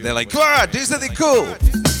doing? And they're like, come on, do something cool.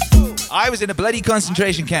 I was in a bloody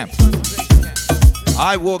concentration camp.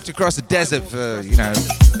 I walked across the desert for,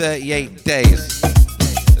 38 days.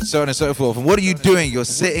 So on and so forth. And what are you doing? You're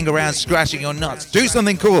sitting around scratching your nuts. Do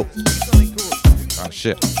something cool. Oh,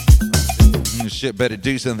 shit. Shit, better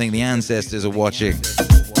do something. The ancestors are watching.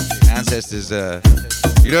 Ancestors,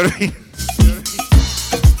 you know what I mean?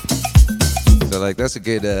 So, like, that's a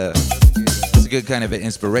good kind of an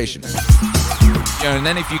inspiration. And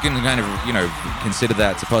then if you can kind of, consider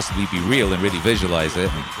that to possibly be real and really visualize it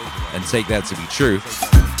and take that to be true,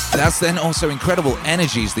 that's then also incredible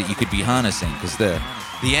energies that you could be harnessing, because the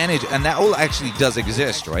energy, and that all actually does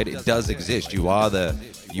exist, right? It does exist. You are the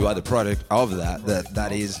product of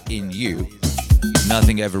that is in you.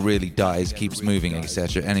 Nothing ever really dies, keeps moving,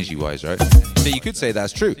 etc. energy-wise, right? So you could say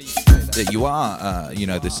that's true. That you are,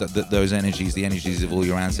 those energies, the energies of all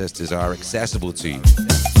your ancestors are accessible to you.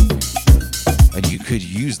 And you could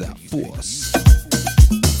use that force.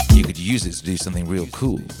 You could use it to do something real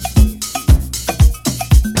cool.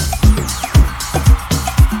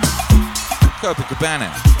 Copacabana.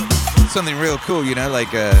 Something real cool,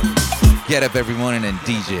 like get up every morning and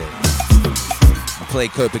DJ. And play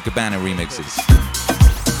Copacabana remixes.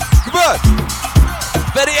 Come on!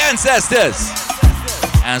 For the ancestors!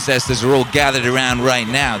 Ancestors are all gathered around right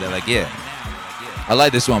now. They're like, yeah. I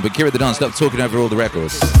like this one, but Kira the Don, stop talking over all the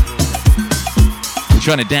records. We're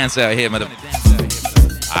trying to dance out here, mother...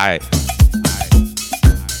 Alright.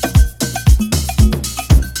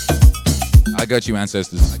 I got you,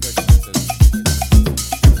 ancestors.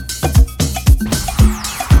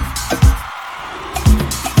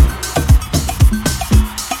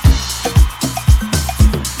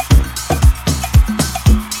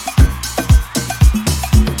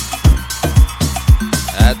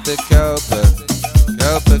 At the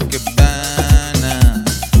Copacabana.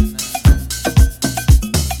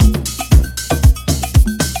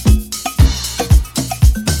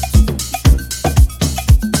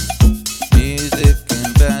 Music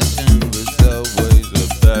and passion was always a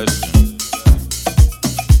passion.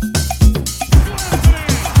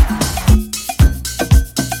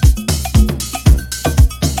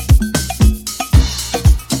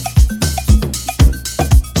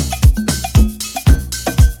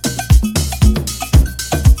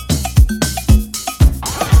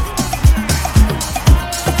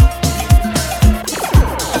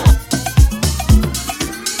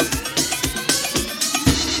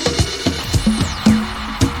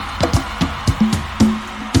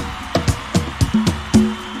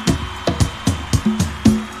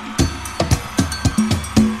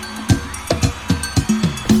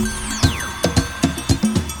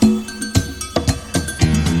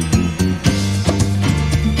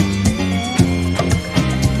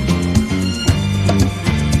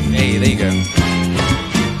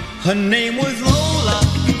 Her name was Lola,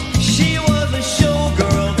 she was a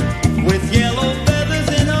showgirl with yellow feathers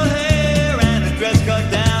in her hair and a dress cut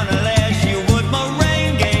down her leg. She would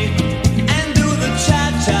merengue and do the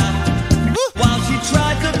cha-cha. While she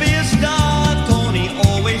tried to be a star, Tony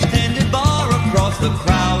always tended bar across the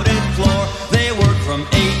crowded floor. They worked from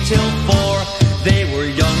 8 till 4. They were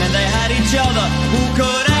young and they had each other. Who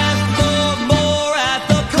could ask for more at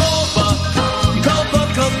the Copacabana?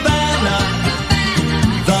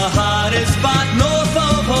 The hottest spot north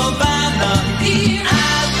of Havana.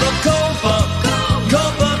 At the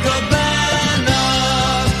Copacabana.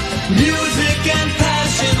 Music and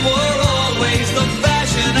passion were always the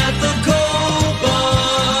fashion at the Copa.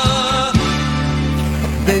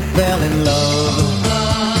 They fell in love.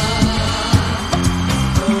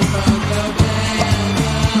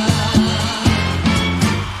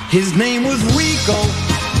 His name was Rico.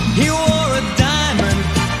 He wore a diamond.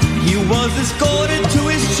 He was escorted to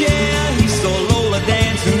his chair. He saw Lola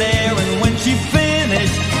dancing there, and when she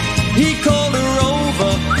finished, he called her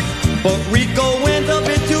over. But Rico went a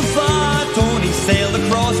bit too far. Tony sailed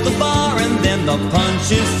across the bar, and then the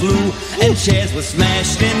punches flew, and chairs were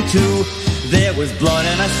smashed in two. There was blood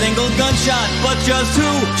and a single gunshot, but just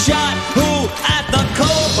who shot who at the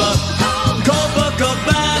Copacabana?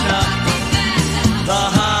 The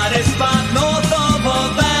hottest spot north of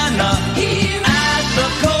Havana. At the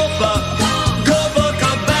Copacabana.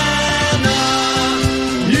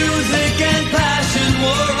 Music and passion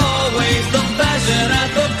were always the fashion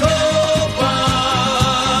at the Copa.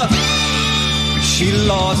 She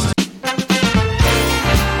lost.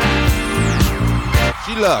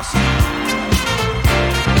 She lost.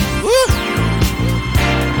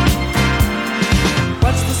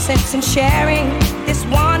 What's the sense in sharing this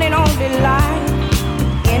one and only life?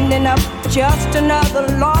 Ending up just another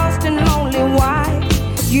lost and lonely wife.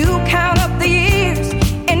 You count up the years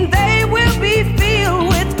and they will be filled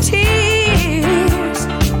with tears.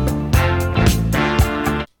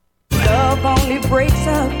 Love only breaks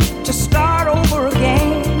up to start over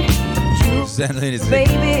again.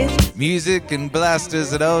 Baby, music and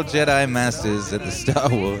blasters and old Jedi masters at the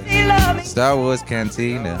Star Wars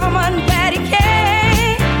Cantina.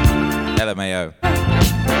 LMAO.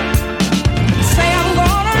 Say I'm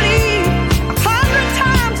gonna leave 100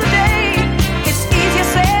 times a day. It's easier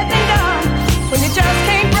said than done when you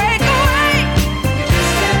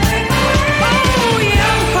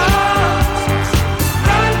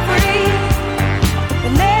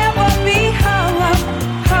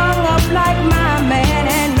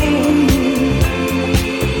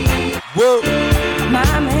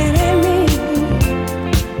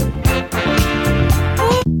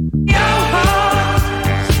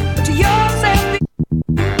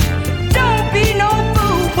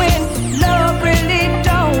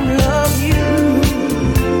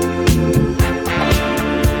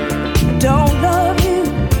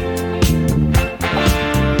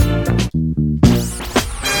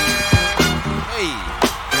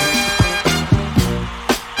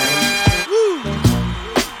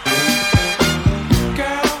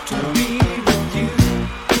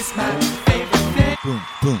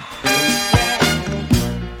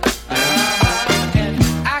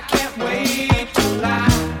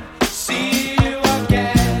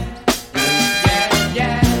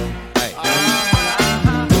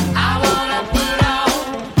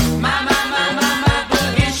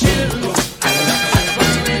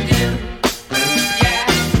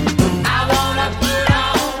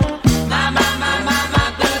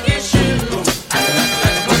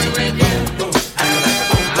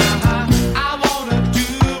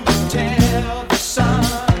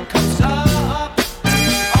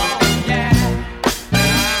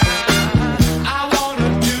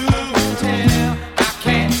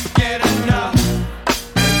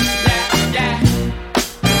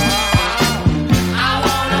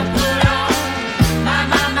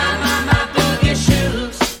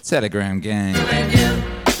Telegram gang.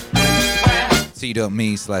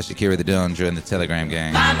 T.me/Akira the Don during the Telegram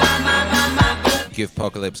gang. Give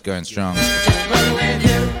Apocalypse going strong.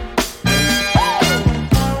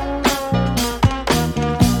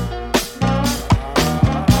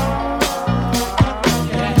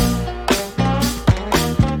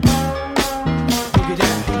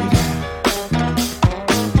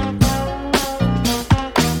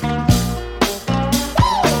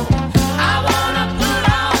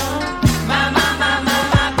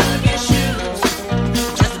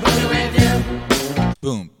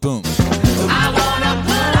 Boom, boom. I wanna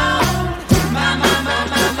put on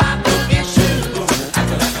my boogie shoes.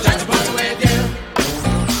 Just boogie with you.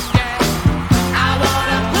 I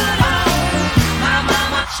wanna put on my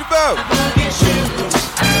boogie shoes.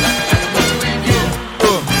 Just boogie with you.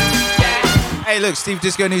 Boom. Hey, look, Steve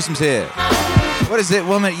Disco Newsom's here. What is it,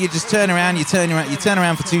 woman? You just turn around, you turn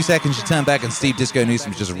around for 2 seconds, you turn back, and Steve Disco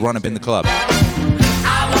Newsom's just run up in the club.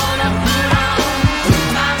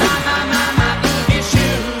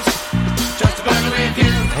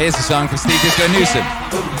 Here's a song from Steve Disco Newsom.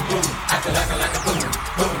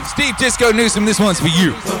 Steve Disco Newsom, this one's for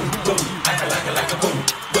you.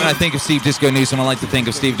 When I think of Steve Disco Newsom, I like to think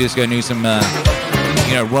of Steve Disco Newsom,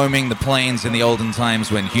 roaming the plains in the olden times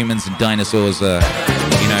when humans and dinosaurs,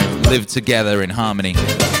 lived together in harmony.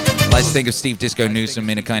 I like to think of Steve Disco Newsom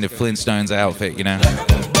in a kind of Flintstones outfit,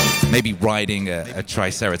 maybe riding a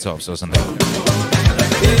Triceratops or something.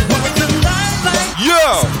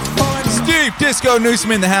 Yo! Steve Disco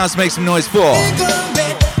Newsom in the house, make some noise for.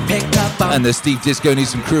 And the Steve Disco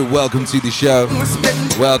Newsom crew, welcome to the show.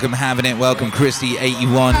 Welcome Having It, welcome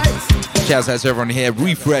Christy81. Shouts out to everyone here.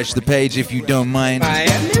 Refresh the page if you don't mind.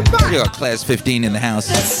 We got Class 15 in the house.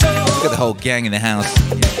 We got the whole gang in the house.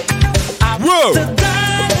 Whoa!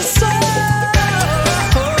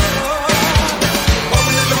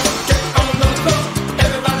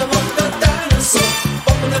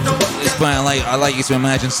 I like you to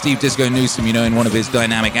imagine Steve Disco Newsom, in one of his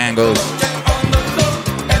dynamic angles,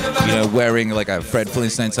 wearing like a Fred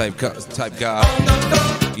Flintstone type garb,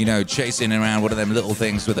 chasing around one of them little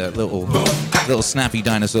things with a little snappy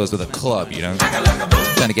dinosaurs with a club,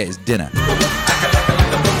 trying to get his dinner.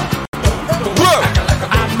 Whoa!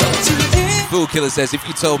 Fool Killer says, if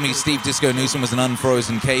you told me Steve Disco Newsom was an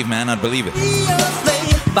unfrozen caveman, I'd believe it.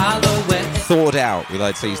 Thawed out. We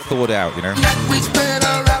like to say he's thawed out, We spin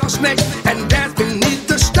a rattlesnake and dance beneath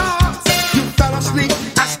the stars. You fell asleep,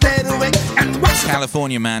 I stayed awake and watched.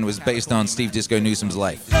 California Man was based on Steve Disco Newsom's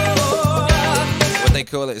life. What they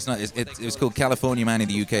call it, it was called California Man in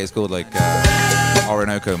the UK. It's called like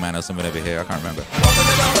Orinoco Man or something over here. I can't remember.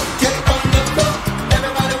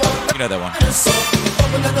 You know that one.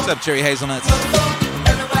 What's up, Cherry Hazelnuts?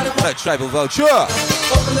 What up, Tribal Vulture?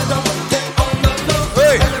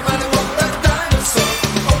 Hey!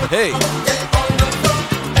 Hey!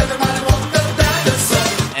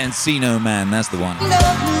 Encino Man, that's the one.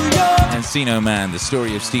 Encino Man, the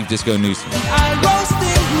story of Steve Disco Newsom.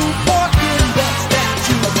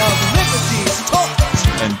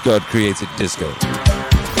 And God created disco.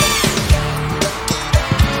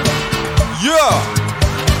 Yeah!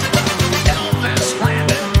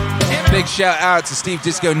 Big shout out to Steve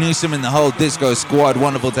Disco Newsom and the whole Disco Squad.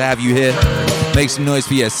 Wonderful to have you here. Make some noise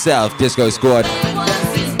for yourself, Disco Squad.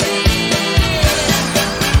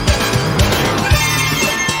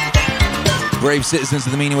 Brave citizens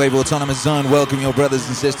of the Meaningwave Autonomous Zone, welcome your brothers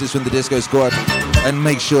and sisters from the Disco Squad. And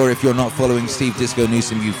make sure if you're not following Steve Disco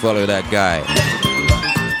Newsom, you follow that guy.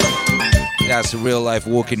 That's a real life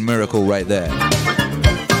walking miracle right there.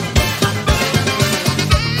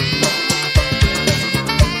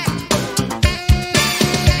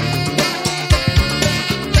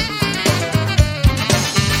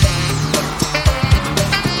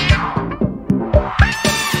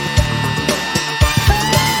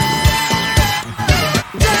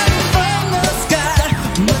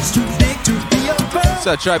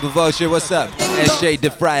 What's up, Tribal Vulture? What's up? SJ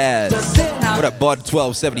DeFrias. What up, Bod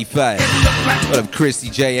 1275? What up, Christy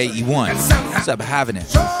J81? What's up, Having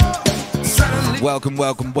It? Welcome,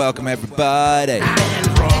 welcome, welcome, everybody.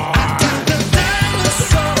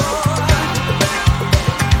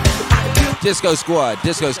 Disco Squad,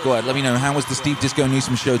 let me know, how was the Steve Disco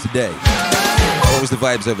Newsom show today? What was the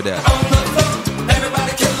vibes over there?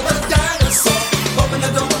 Everybody kill the dinosaur. Open the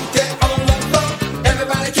door, get on the floor.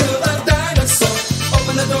 Everybody kill the dinosaur.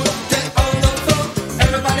 Open the door, get on the floor.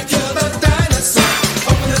 Everybody kill the dinosaur.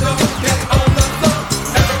 Open the door, get on the floor.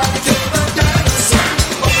 Everybody kill the dinosaur.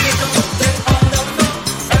 Open the door, get on the floor.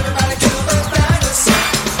 Everybody kill the dinosaur.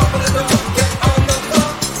 Open the door, get on the floor.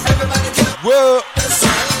 Everybody kill the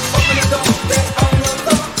dinosaur. Open the door, get on the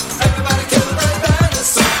floor.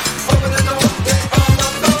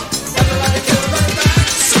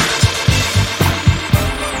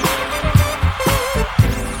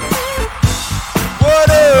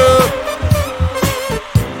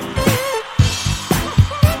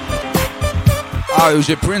 Oh, it was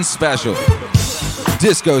your Prince special.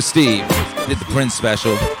 Disco Steve did the Prince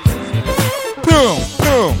special. Boom,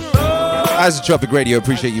 boom. Isotropic Radio,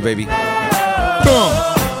 appreciate you, baby. Boom.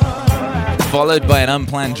 Followed by an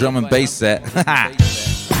unplanned drum and bass set. Oh,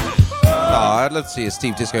 I'd love to see a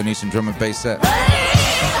Steve Disco Newsom drum and bass set.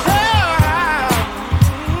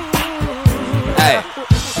 Hey.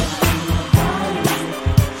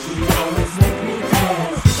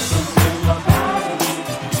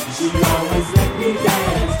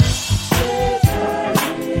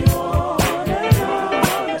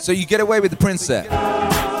 So you get away with the Prince set.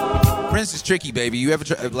 Prince is tricky, baby. You ever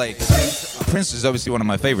try, like, Prince is obviously one of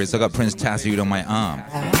my favorites. I got Prince tattooed on my arm.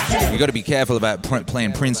 You got to be careful about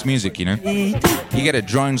playing Prince music, you know? You get a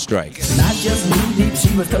drone strike.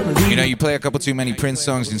 You know, you play a couple too many Prince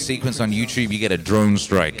songs in sequence on YouTube, you get a drone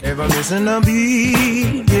strike. Ever listen to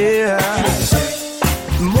me, yeah.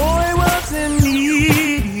 Boy wasn't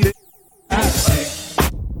needed.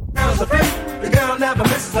 The girl never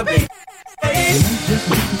misses a beat. Hey.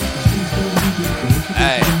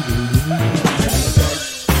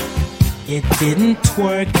 It didn't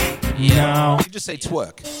work, no. You just say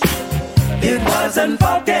twerk. It wasn't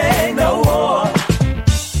funky no more.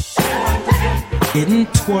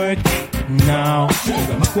 Didn't work, no.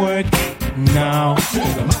 Twerk, no.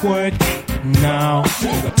 Twerk, no.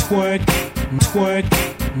 Twerk, twerk,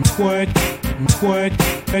 twerk, twerk, twerk,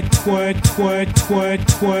 twerk, twerk, twerk,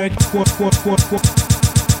 twerk, twerk,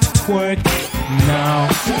 twerk, no.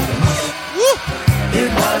 It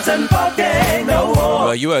wasn't funky no more.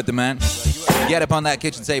 Well, you heard the man. Get up on that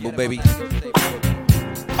kitchen table, baby.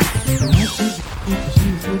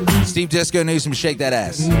 Steve Disco Newsom, shake that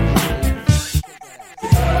ass. Round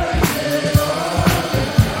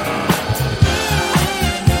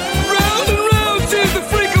and round, she's the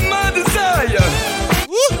freak of my desire.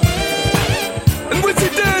 Woo! And when she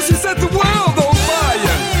does, she set the world on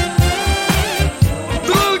fire. The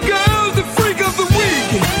little girl's the freak of the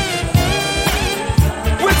week.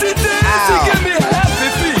 When she does, she give me happy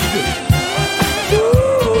feet.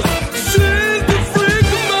 Ooh, she's the freak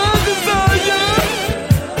of my desire.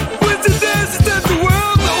 When she does, she set the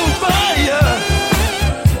world on fire.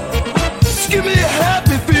 She give me a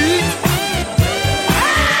happy feet.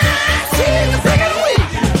 She's the freak of the week.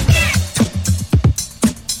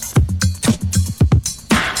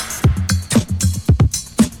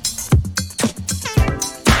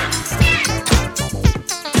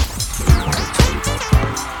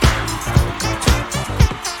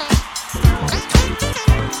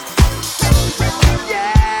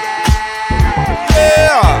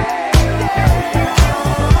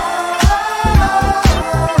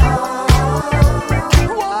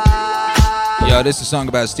 Yo, this is a song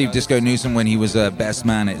about Steve Disco Newsom when he was a best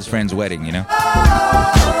man at his friend's wedding, you know?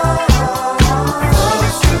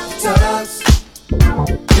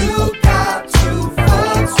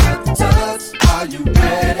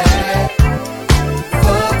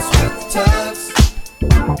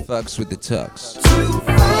 Fucks with the tux.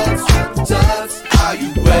 Are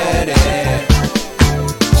you ready?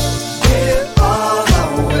 We're on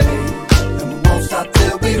our way, and we won't stop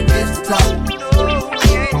till we reach the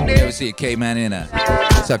top. You ever see a caveman in a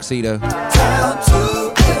tuxedo? Down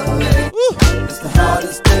to LA. It's the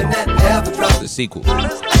hardest thing that ever dropped. The sequel.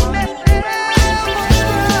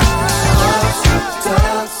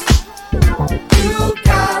 You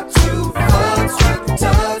got to fuss with the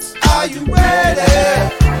tux. Are you ready?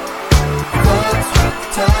 Fuss with the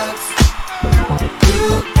tux. You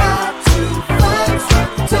got to fuss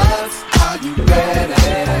with the tux. Are you ready?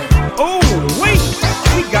 Oh, wait,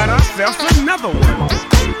 we got ourselves another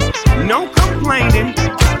one. No complaining,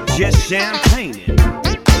 just champagning.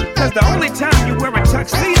 Cause the only time you wear a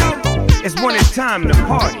tuxedo is when it's time to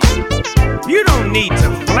party. You don't need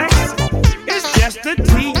to flex, it's just the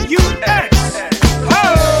TUX.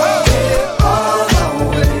 Oh! We're on our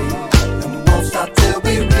way, and we won't stop till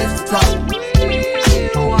we reach the top.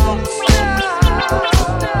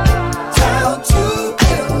 Down to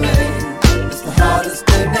LA, it's the hardest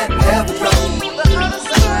thing that ever dropped.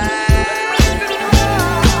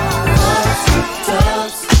 Fuss with the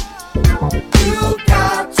tux. You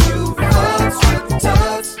got to fuss with the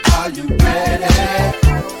tux. Are you ready?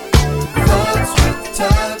 Fuss with the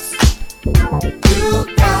tux. You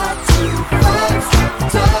got to fuss with the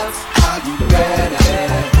tux. Are you ready?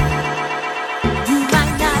 You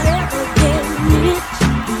might not ever get rich,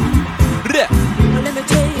 but let me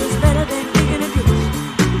tell you, it's better than being a bitch.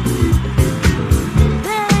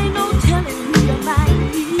 There ain't no telling who you might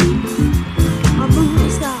be. A movie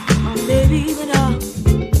star, or maybe even a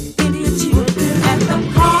Indian chief at the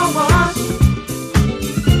car wash,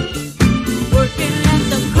 working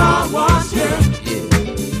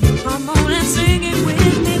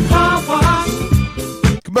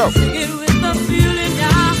on. It with the feeling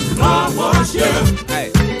now. Car wash, yeah.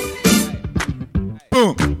 Hey.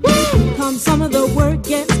 Boom. Come some of the work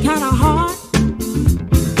gets kinda hard.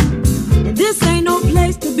 This ain't no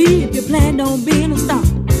place to be if you plan on being a star.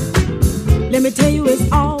 Let me tell you,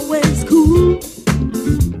 it's always cool.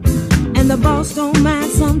 And the boss don't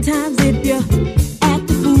mind sometimes if you act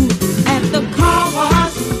the fool at the car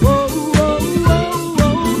wash. Whoa, whoa, whoa,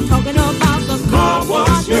 whoa. Talking about the car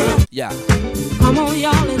wash. Yeah. Come on,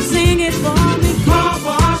 y'all, and sing it for me. Car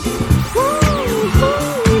wash. Woo,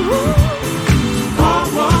 woo, woo. Car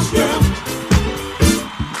wash, yeah.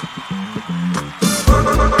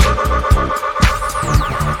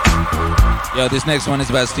 Yo, this next one is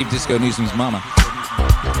about Steve Disco Newsom's mama.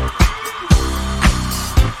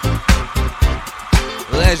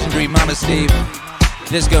 Legendary Mama Steve.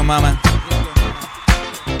 Disco Mama.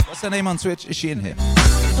 What's her name on Twitch? Is she in here?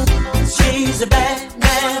 She's a bad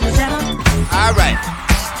man, All right.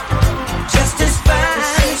 just as fine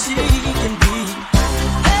as she can be.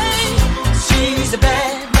 Hey, she's a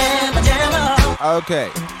bad man, pajama. Okay.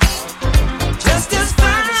 Just as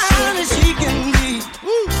fine as she can be.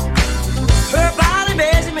 Her body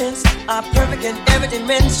measurements are perfect in every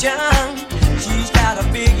dimension. She's got a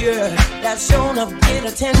figure that's shown to get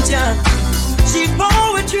attention. She's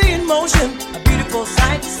poetry in motion, a beautiful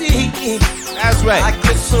sight to see. That's right. I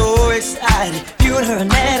get so excited viewing her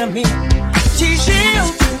anatomy. She's real,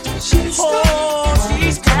 she's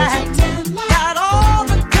tight, got all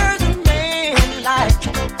the curves a man like.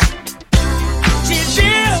 She's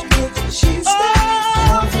real, she's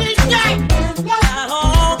tight, got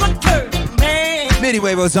all the curves a man.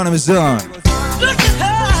 Meaningwave Autonomous Zone. Look at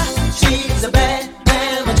her, she's a bad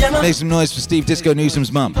man, pajama. Make some noise for Steve Disco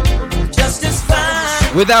Newsom's mum. Just as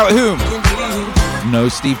fine Without whom? can be. No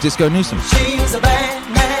Steve Disco Newsom. She's a bad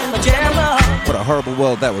man, pajama. What a horrible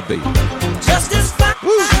world that would be. Just as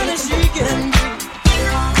fine as she can be.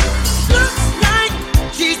 Looks like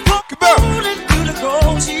she's pulling through the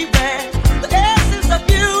gold she wears. The essence of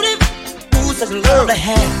beauty, ooh, such lovely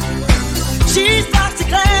hair. She's foxy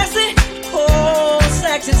classy, oh,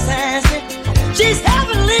 sexy sassy. She's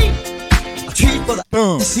heavenly, a treat for the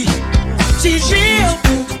Boom. to see. She's real,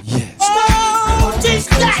 Yes. oh, she's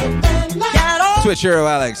stacked. Got all Twitch Hero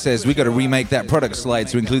Alex says we got to remake that product slide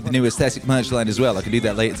to include the new aesthetic merch line as well. I can do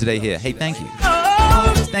that later today here. Hey, thank you.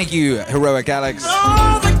 Thank you, Heroic Alex.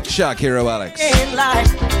 the Shark Hero Alex. in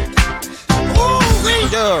life. Ooh,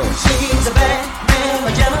 Yo, she's a bad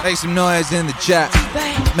man, pajama. make some noise in the chat.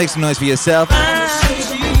 Make some noise for yourself.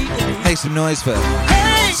 Make some noise for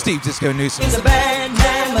Steve Disco Newsom. She's a bad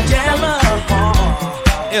man, pajama.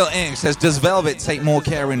 Il Ink says, does Velvet take more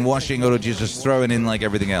care in washing or do you just throw it in like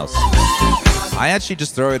everything else? I actually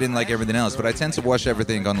just throw it in like everything else, but I tend to wash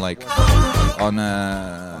everything on like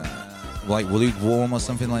lukewarm or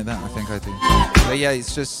something like that. I think I do. But yeah,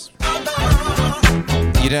 it's just,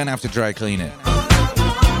 you don't have to dry clean it.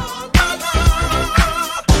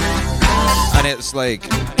 And it's like,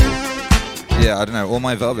 yeah, I don't know, all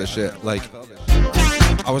my Velvet shit, like,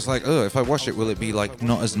 I was like, oh, if I wash it, will it be like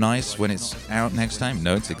not as nice when it's out next time?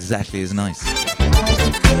 No, it's exactly as nice.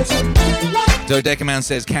 Dodecaman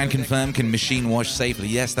says, can confirm, can machine wash safely?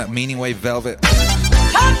 Yes, that Meaningwave Velvet.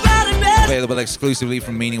 Available exclusively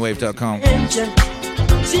from Meaningwave.com.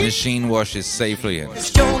 Machine washes safely and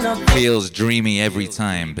feels dreamy every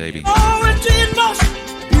time, baby.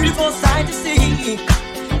 Beautiful sight to see.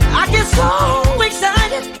 I get so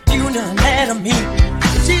excited, you know that of me.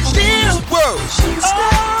 She's real. Whoa!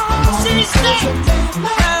 She's sick.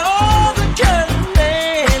 Got all the girls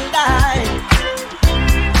they like.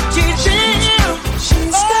 She's real.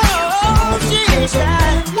 She's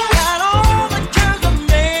tight. Got all the girls a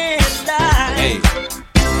man like. Hey.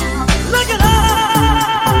 Look at her.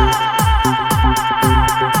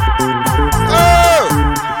 Oh!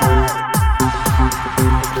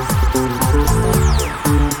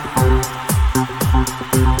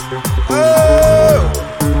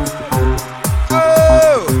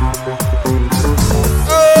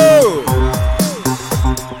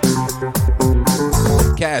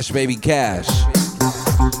 Cash, baby, cash.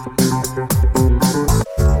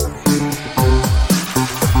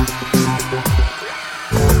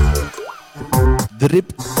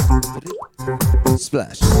 Drip.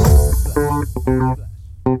 Splash.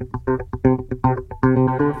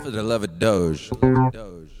 For the love of Doge.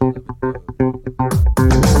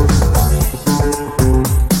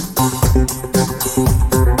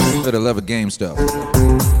 For the love of game stuff.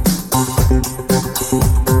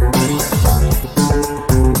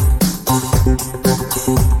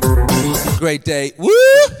 Great day. Woo!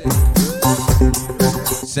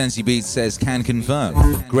 Sensi Beats says, can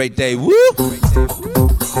confirm. Great day, woo!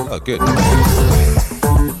 Oh, good.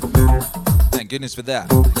 Thank goodness for that.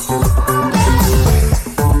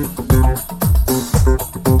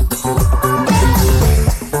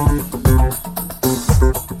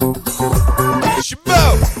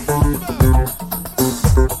 Shabo!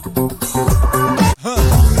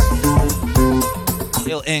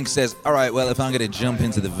 Hill Inc. says, alright, well, if I'm going to jump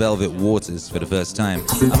into the velvet waters for the first time,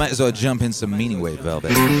 I might as well jump in some Meaningwave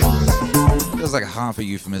velvet. Feels like half a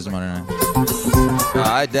euphemism, I don't know.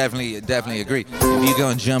 I definitely agree. If you go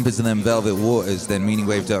and jump into them velvet waters, then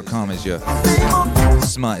meaningwave.com is your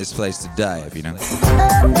smartest place to dive, you know?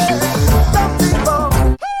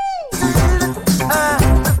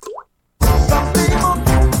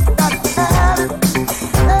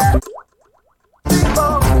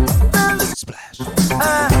 Splash.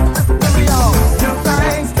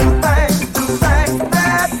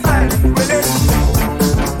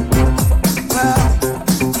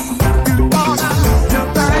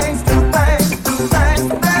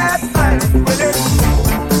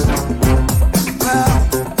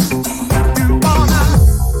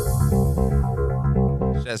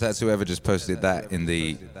 Shouts out to whoever just posted that in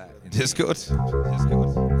the Discord.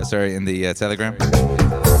 Sorry, in the Telegram.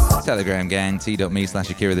 Telegram gang,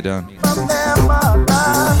 t.me/Akira the Don.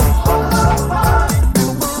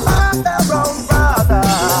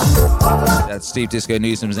 That's Steve Disco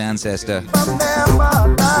Newsom's ancestor.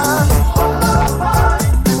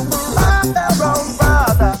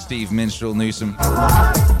 Steve Minstrel Newsom.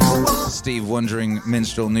 Steve Wandering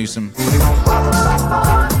Minstrel Newsom.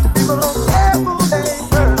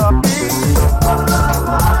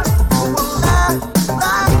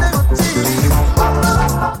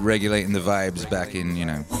 Regulating the vibes back in,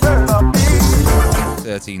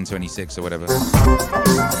 1326 or whatever.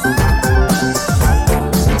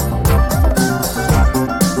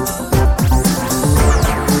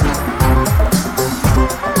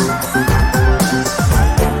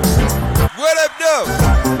 What up, though?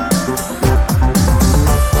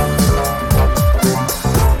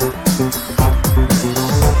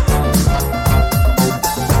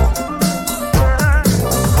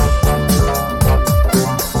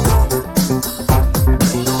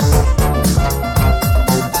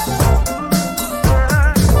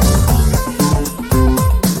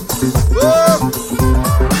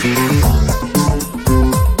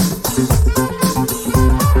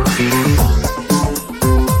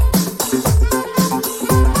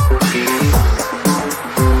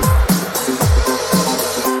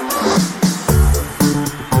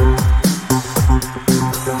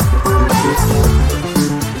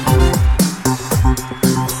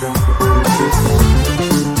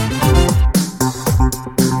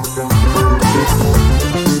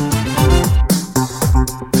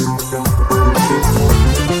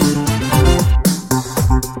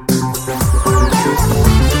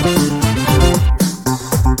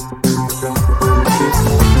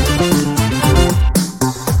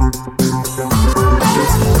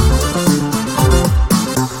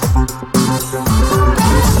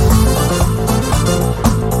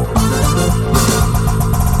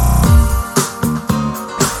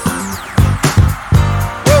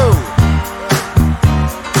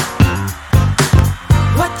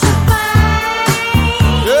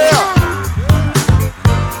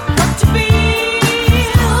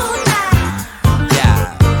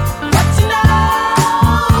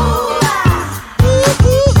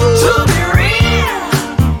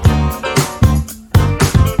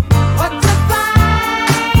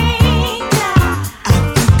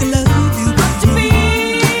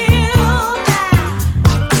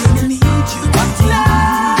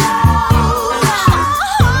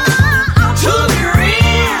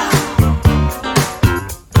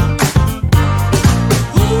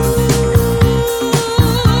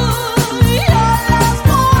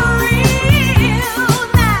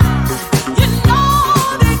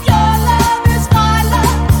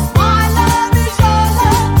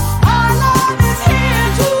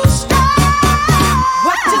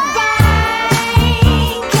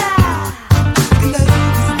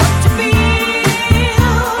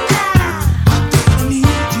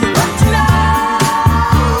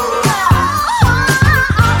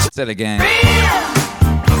 Said again.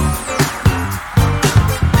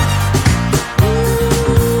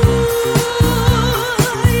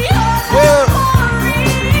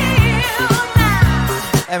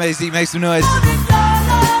 MAZ, make some noise.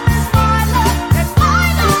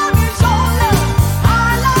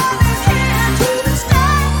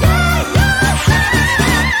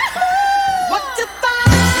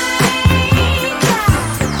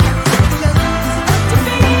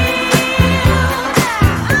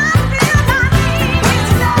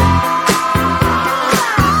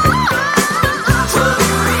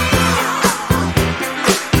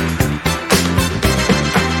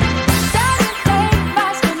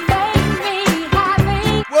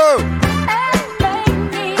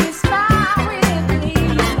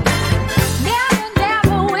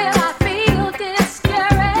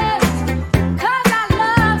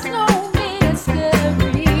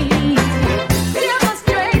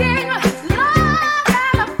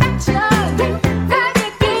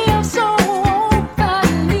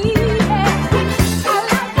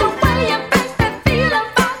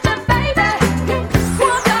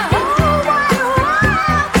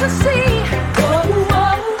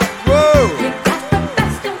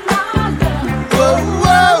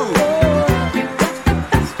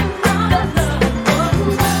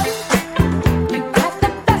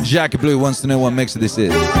 Jackie Blue wants to know what mixer this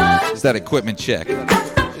is. It's that equipment check.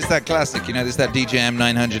 It's that classic, you know, it's that DJM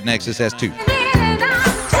 900 Nexus S2.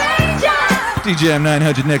 DJM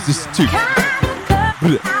 900 Nexus 2.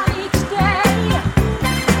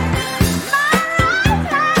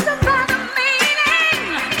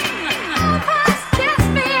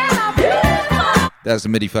 That's the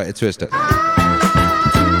MIDI fighter twister.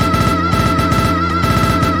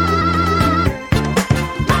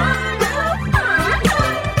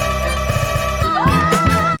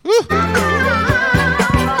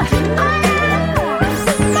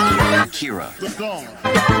 Kira.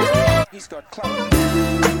 He's got clout.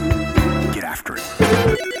 Get after it.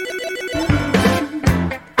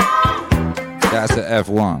 That's the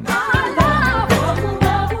F1.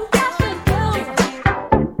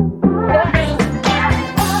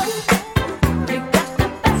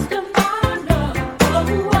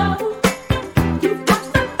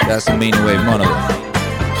 That's the Meaningwave monolith.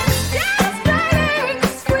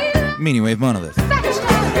 Meaningwave monolith.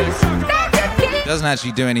 Doesn't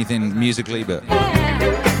actually do anything musically, but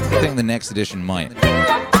I think the next edition might.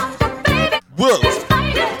 Whoa!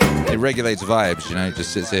 It regulates vibes, you know, it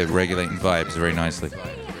just sits there regulating vibes very nicely.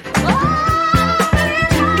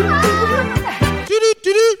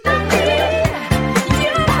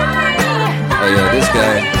 Oh yeah,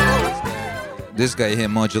 this guy here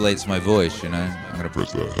modulates my voice, you know. I'm gonna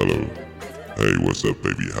press that. Hello. Hey, what's up,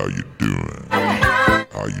 baby? How you doing?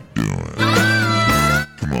 How you doing?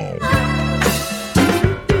 Come on.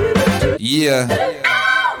 Yeah.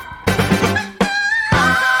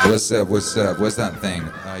 What's up? What's up? What's that thing?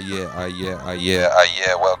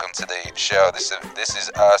 Yeah. Welcome to the show. This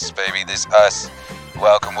is us, baby. This us.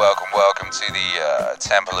 Welcome to the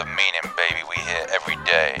Temple of Meaning, baby. We here every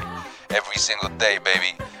day, every single day,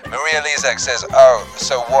 baby. Maria Lizak says, oh,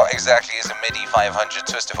 so what exactly is a MIDI 500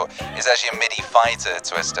 twister for? It's actually a MIDI fighter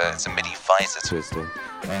twister. It's a MIDI fighter twister.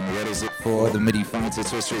 And what is it for? The MIDI fighter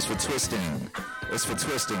twister is for twisting. It's for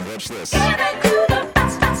twisting. Watch this. I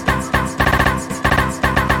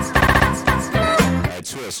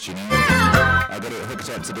twist, you know? I got it hooked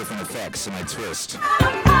up to different effects, and I twist.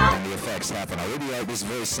 And the effects happen. I really like this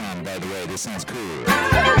voice sound, by the way. This sounds cool.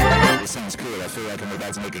 This sounds cool. I feel like I'm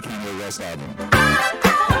about to make a Kanye West album.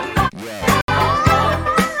 Yeah.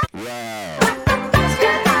 Wow.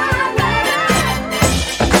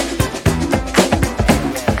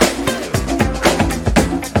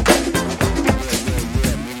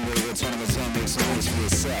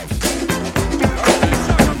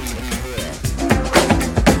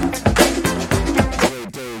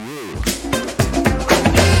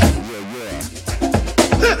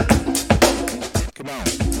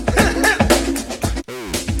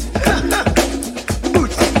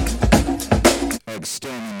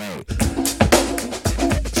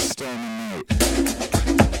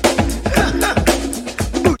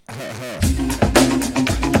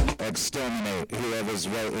 Exterminate whoever's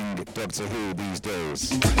writing Doctor Who these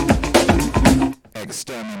days.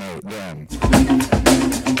 Exterminate them.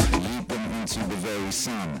 Lead them into the very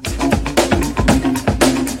sun.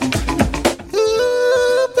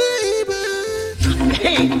 Ooh, baby.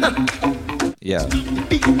 Yeah.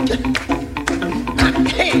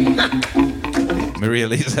 Maria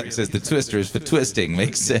Lizak says the twister is for twisting.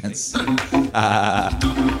 Makes sense.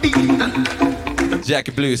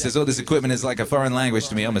 Jackie Blue says, oh, this equipment is like a foreign language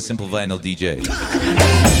to me. I'm a simple vinyl DJ.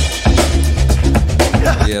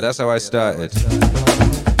 Yeah, that's how I started.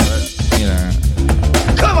 You know,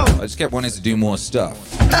 I just kept wanting to do more stuff.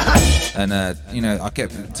 And, you know,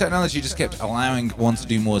 technology just kept allowing one to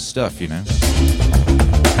do more stuff, you know.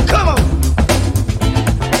 Come on!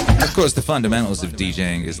 Of course, the fundamentals of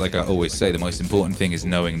DJing is, like I always say, the most important thing is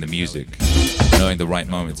knowing the music. Knowing the right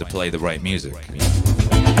moment to play the right music. You know?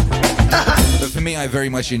 But for me, I very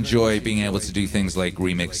much enjoy being able to do things like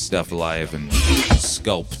remix stuff live and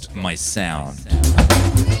sculpt my sound.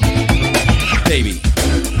 Baby.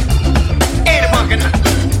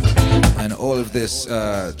 And all of this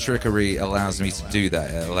trickery allows me to do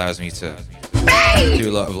that. It allows me to do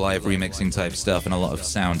a lot of live remixing type stuff and a lot of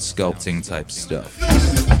sound sculpting type stuff.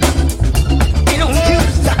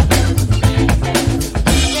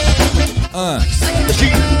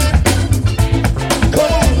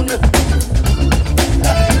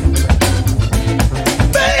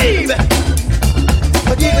 Baby,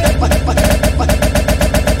 give it up, get out.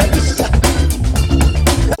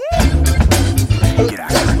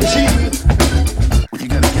 You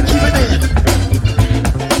gotta get keep it in.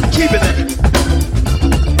 Keep it in.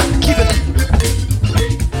 Keep it in.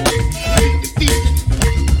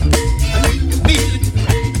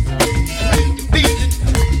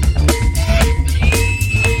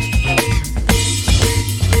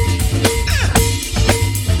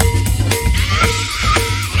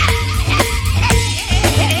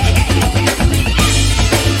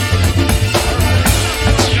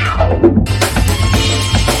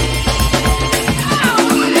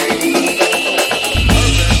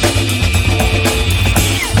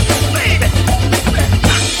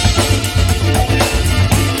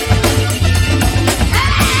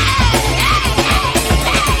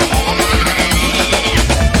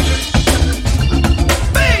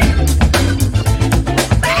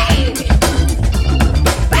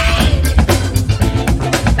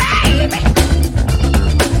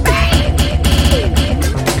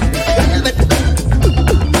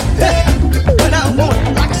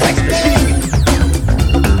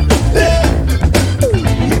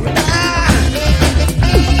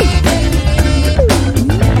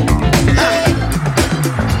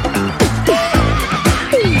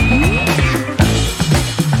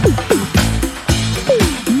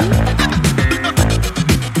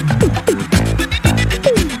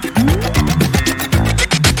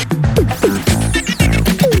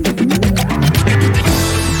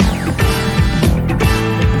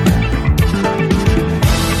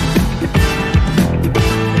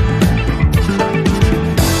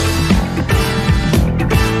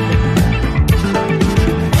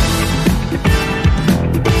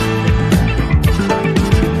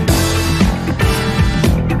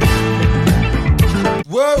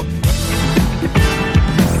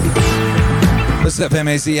 up,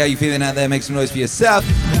 MAC? How you feeling out there? Make some noise for yourself.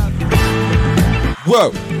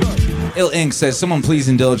 Whoa. Ill Ink says, someone please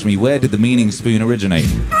indulge me. Where did the meaning spoon originate?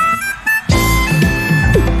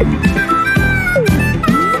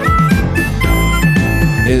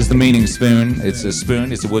 Here's the meaning spoon. It's a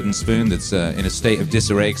spoon. It's a wooden spoon that's in a state of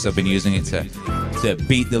disarray because I've been using it to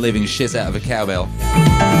beat the living shit out of a cowbell.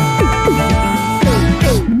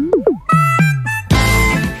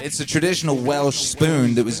 It's a traditional Welsh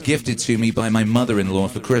spoon that was gifted to me by my mother-in-law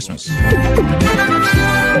for Christmas.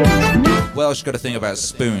 Welsh got a thing about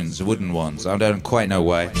spoons, wooden ones. I don't quite know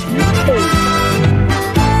why.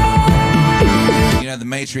 You know, the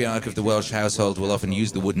matriarch of the Welsh household will often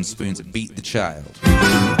use the wooden spoon to beat the child.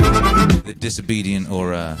 The disobedient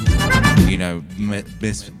or,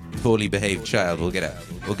 poorly behaved child will get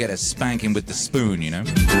a spanking with the spoon, you know?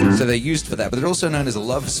 So they're used for that, but they're also known as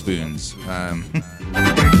love spoons.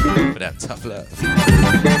 For that tough love.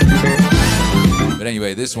 But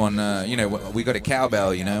anyway, this one, we got a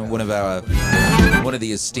cowbell, you know, one of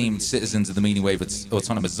the esteemed citizens of the Meaningwave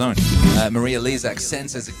Autonomous Zone. Maria Lezak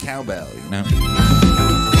sent us a cowbell, you know.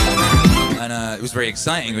 And it was very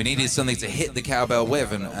exciting. We needed something to hit the cowbell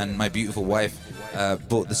with, and my beautiful wife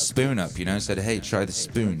brought the spoon up, you know, said, hey, try the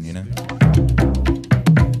spoon, you know.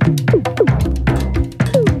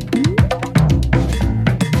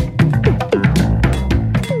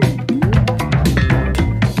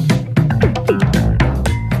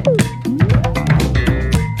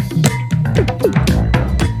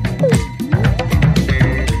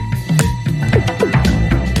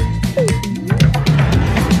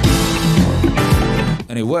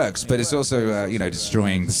 Works, but it's also,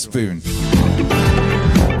 destroying the spoon.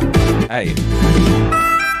 Hey.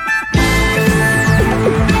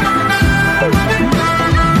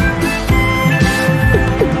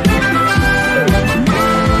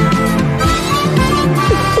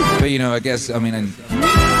 But, I guess,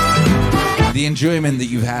 the enjoyment that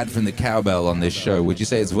you've had from the cowbell on this show, would you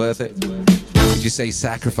say it's worth it? Would you say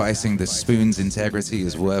sacrificing the spoon's integrity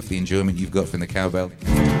is worth the enjoyment you've got from the cowbell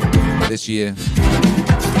this year?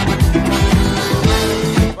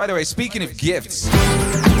 By the way, speaking of gifts,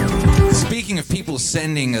 speaking of people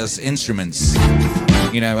sending us instruments,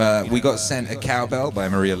 we got sent a cowbell by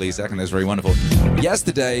Maria Lezak, and it was very wonderful.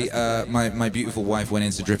 Yesterday, my beautiful wife went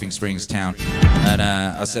into Dripping Springs town, and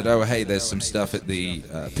I said, oh, hey, there's some stuff at the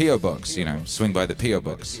P.O. box, swing by the P.O.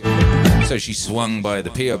 box. So she swung by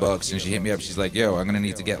the P.O. box, and she hit me up. She's like, yo, I'm going to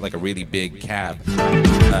need to get, like, a really big cab,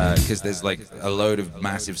 because there's, like, a load of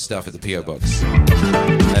massive stuff at the P.O. box.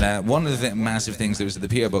 And one of the massive things that was at the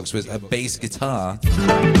P.O. box was a bass guitar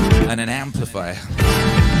and an amplifier.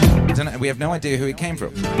 We have no idea who it came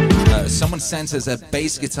from. Someone sent us a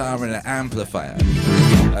bass guitar and an amplifier.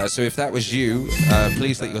 So if that was you,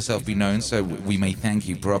 please let yourself be known so we may thank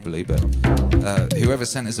you properly. But whoever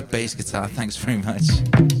sent us a bass guitar, thanks very much.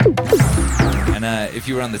 And if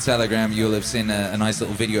you were on the Telegram, you'll have seen a nice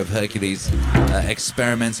little video of Hercules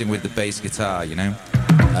experimenting with the bass guitar,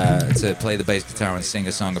 to play the bass guitar and sing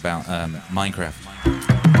a song about Minecraft.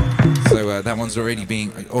 So that one's already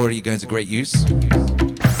going to great use.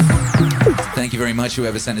 Thank you very much,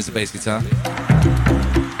 whoever sent us a bass guitar.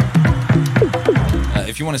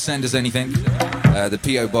 If you want to send us anything, the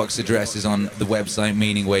P.O. box address is on the website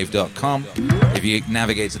meaningwave.com. If you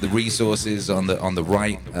navigate to the resources on the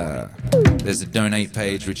right, there's a donate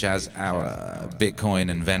page which has our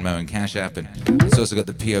Bitcoin and Venmo and Cash App, and it's also got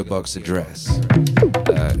the P.O. box address.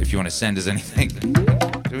 If you want to send us anything.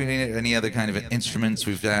 Do we need any other kind of instruments?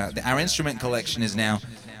 Our instrument collection is now,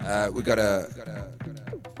 we got a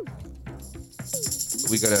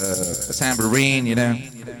tambourine,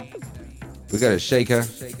 we got a shaker,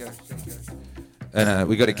 and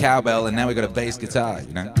we got a cowbell, and now we got a bass guitar,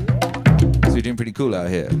 So we're doing pretty cool out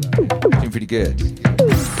here, doing pretty good.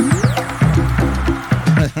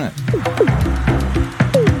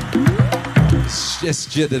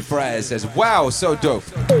 Just the Fryer says, wow, so dope.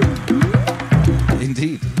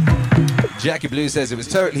 Indeed. Jackie Blue says it was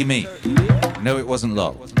totally me. No, it wasn't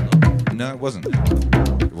Lol. No, it wasn't.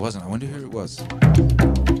 It wasn't. I wonder who it was.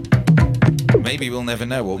 Maybe we'll never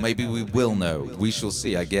know, or maybe we will know. We shall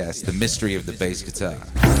see, I guess. The mystery of the bass guitar.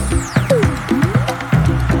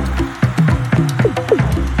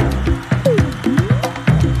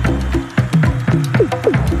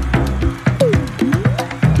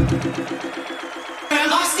 We're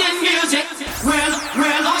lost in music.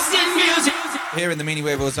 We're lost in music. Here in the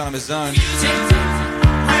Meaningwave Autonomous Zone,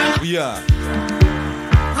 we are.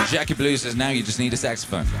 Jackie Blue says now you just need a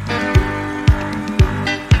saxophone.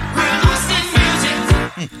 We're lost in music.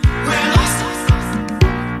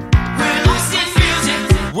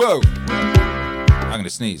 Whoa! I'm gonna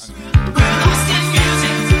sneeze. We're lost in music.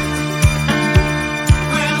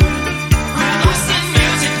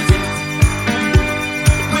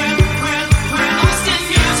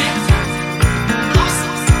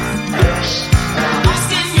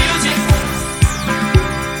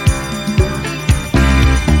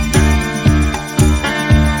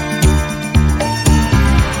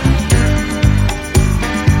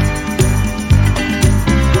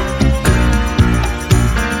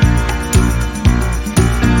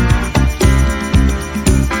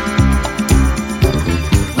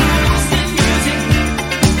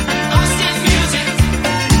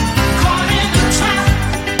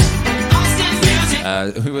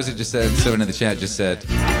 was it just said? Someone in the chat just said,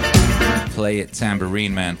 "Play it,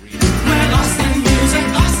 Tambourine Man."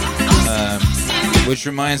 Which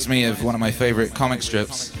reminds me of one of my favorite comic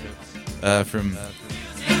strips from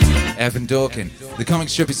Evan Dawkins. The comic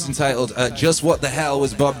strip is entitled "Just What the Hell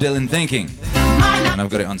Was Bob Dylan Thinking?" And I've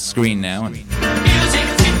got it on screen now. And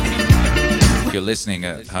if you're listening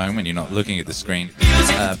at home and you're not looking at the screen,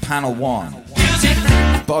 panel 1.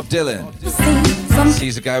 Bob Dylan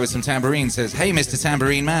sees a guy with some tambourine, says, "Hey, Mr.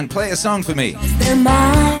 Tambourine Man, play a song for me."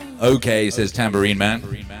 "Okay," says Tambourine Man.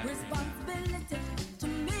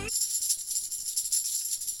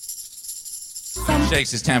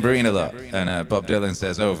 Shakes his tambourine a lot, and Bob Dylan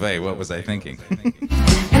says, "Oh, vey, what was I thinking?" And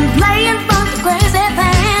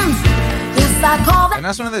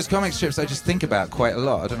that's one of those comic strips I just think about quite a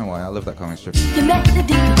lot. I don't know why, I love that comic strip. You make the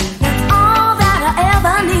deal, that's all that I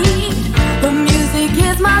ever need. The music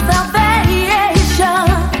is my salvation.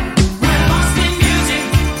 We're lost in music.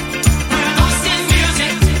 We're lost in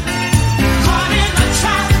music. Caught in the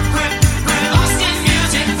trap. We're lost in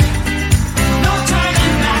music. No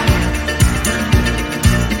turning back.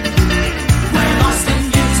 We're lost in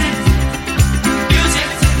music. Music.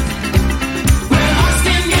 We're lost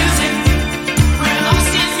in music. We're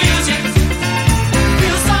lost in music.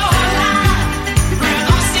 Feel so alive. We're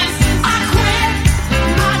lost in. I quit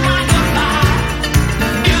my 9 to 5.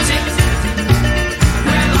 Music.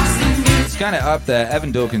 We're lost in music. It's kind of up there.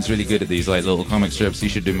 Evan Dawkins really good at these like little comic strips. He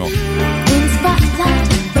should do more.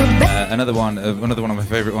 Another one of my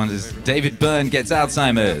favorite ones is David Byrne gets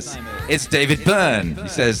Alzheimer's. It's David Byrne. He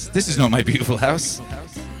says, "This is not my beautiful house.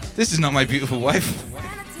 This is not my beautiful wife.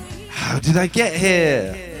 How did I get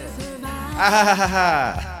here? Ah ha ha ha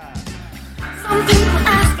ha." Some people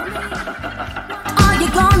ask, are you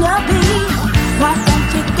gonna be? Why don't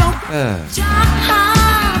you go?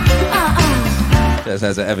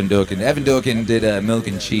 That's Evan Dawkins. Evan Dawkins did Milk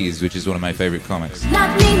and Cheese, which is one of my favorite comics.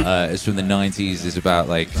 Not me. It's from the 90s. It's about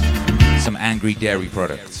like some angry dairy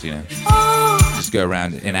products, you know. Just go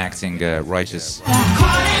around enacting righteous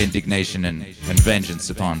indignation and vengeance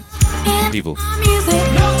upon people.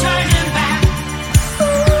 Music, no turning back.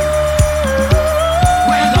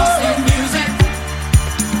 We're lost in music.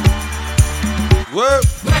 Whoa!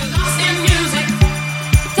 We're lost in music.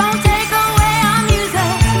 Don't take away our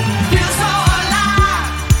music. Feel so alive.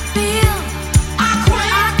 Feel. I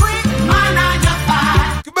quit my 9 to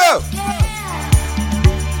 5. Come on!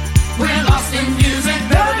 We're lost in music.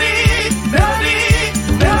 Melody, melody,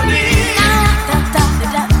 melody.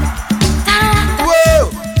 Whoa!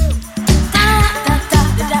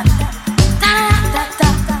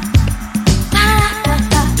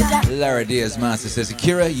 Lara Diaz Master says,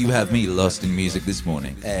 "Akira, you have me lost in music this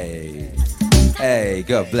morning." Hey. Hey,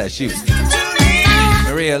 God bless you.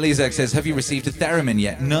 Maria Lizak says, "Have you received a theremin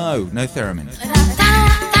yet?" No theremin.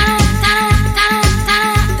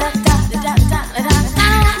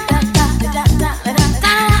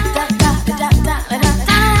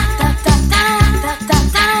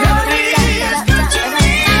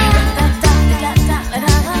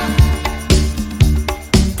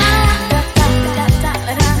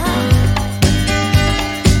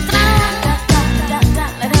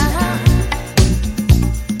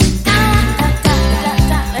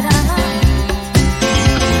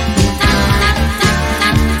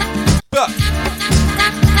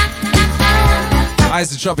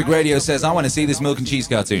 Isotropic Radio says, "I want to see this Milk and Cheese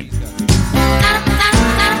cartoon."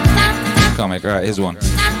 Comic, alright, here's one.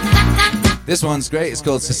 This one's great, it's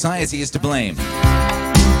called "Society is to Blame."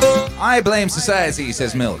 "I blame society,"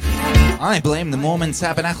 says Milk. "I blame the Mormon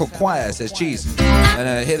Tabernacle Choir," says Cheese.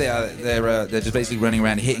 And here they are, they're just basically running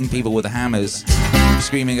around hitting people with hammers,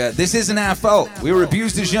 screaming, "This isn't our fault, we were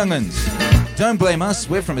abused as young'uns. Don't blame us,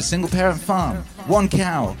 we're from a single-parent farm. 1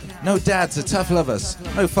 cow, no dad to tough love us.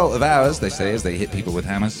 No fault of ours," they say as they hit people with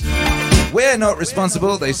hammers. "We're not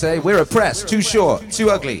responsible," they say. "We're oppressed, too short,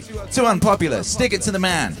 too ugly, too unpopular. Stick it to the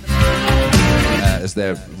man." As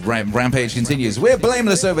their rampage continues, "We're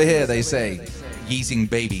blameless over here," they say, yeeting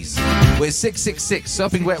babies. "We're 666,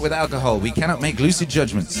 sopping wet with alcohol. We cannot make lucid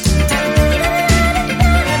judgments.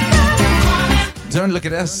 Don't look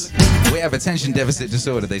at us. We have attention deficit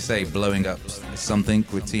disorder," they say, blowing up something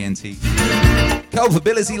with TNT.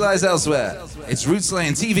 "Culpability lies elsewhere. It's roots lie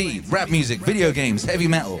in TV, rap music, video games, heavy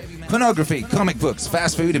metal, pornography, comic books,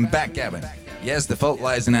 fast food, and backgammon. Yes, the fault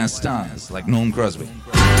lies in our stars, like Norm Crosby.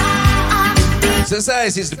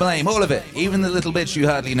 Society's to blame, all of it, even the little bitch who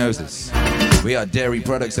hardly knows us. We are dairy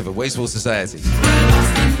products of a wasteful society."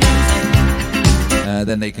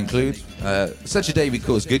 Then they conclude, "Such a day we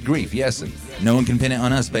cause good grief, yes, and no one can pin it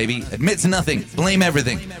on us, baby. Admit to nothing, blame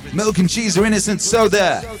everything. Milk and cheese are innocent, so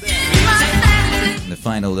there." the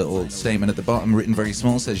final little statement at the bottom, written very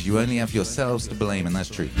small, says you only have yourselves to blame, and that's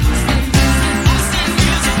true.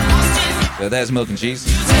 So there's Milk and Cheese.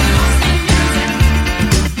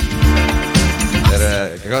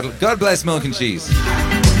 God bless Milk and Cheese.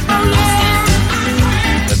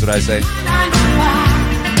 That's what I say.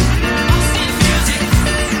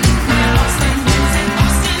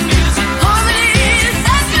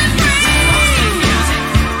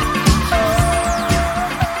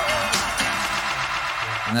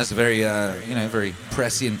 And that's a very, very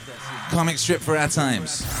prescient comic strip for our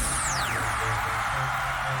times.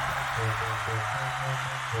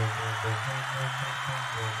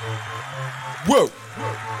 Whoa!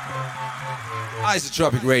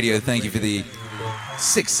 Isotropic Radio, thank you for the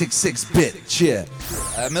 666-bit cheer.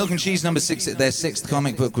 Milk and Cheese number 6, their 6th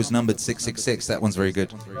comic book was numbered 666. That one's very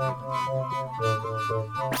good.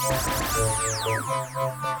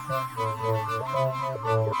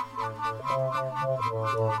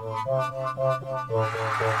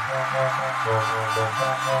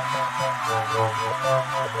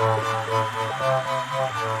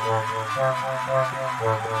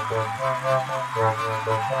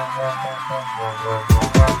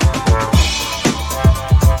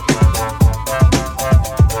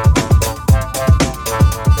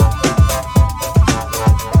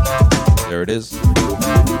 There it is.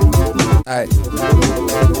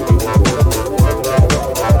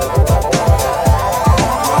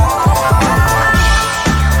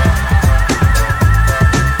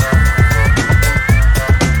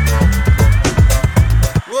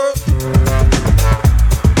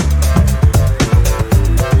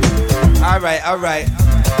 All right.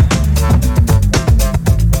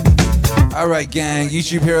 All right, gang.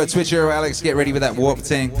 YouTube hero, Twitch hero, Alex, get ready with that warp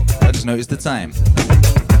thing. I just noticed the time.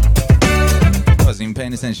 I wasn't even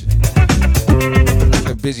paying attention.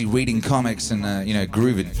 I'm busy reading comics and,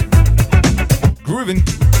 grooving.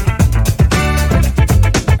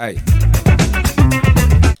 Hey.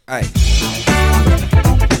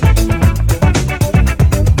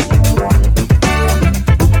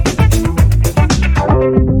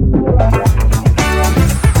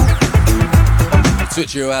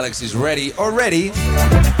 Twitch hero Alex is ready already.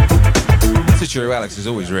 Twitch hero Alex is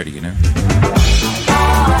always ready, you know.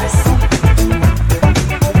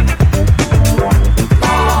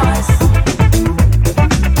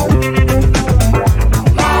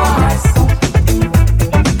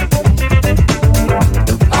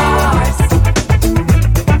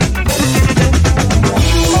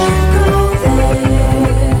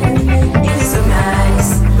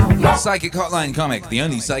 Psychic Hotline comic, the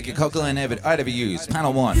only psychic hotline I'd ever use.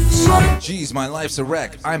 Panel 1. Geez, my life's a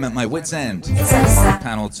wreck. I'm at my wit's end.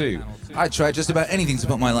 Panel 2. I tried just about anything to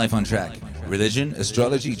put my life on track. Religion,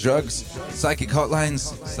 astrology, drugs, psychic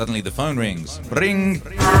hotlines. Suddenly the phone rings. Ring.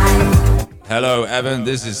 Hello, Evan.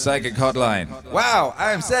 This is Psychic Hotline. Wow,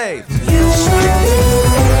 I am saved.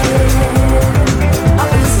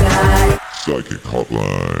 Psychic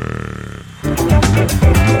Hotline.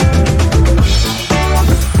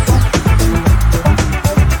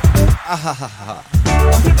 Ahahaha.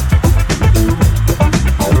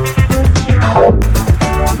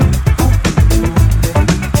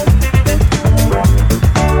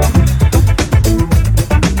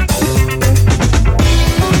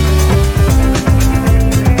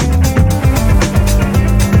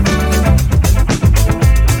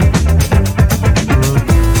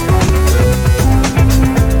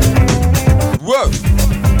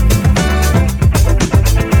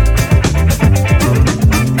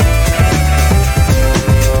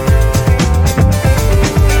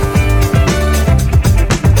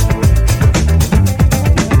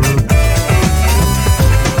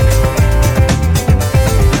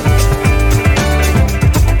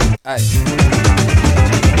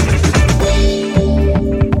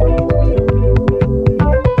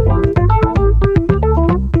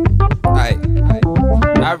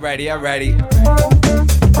 I'm ready.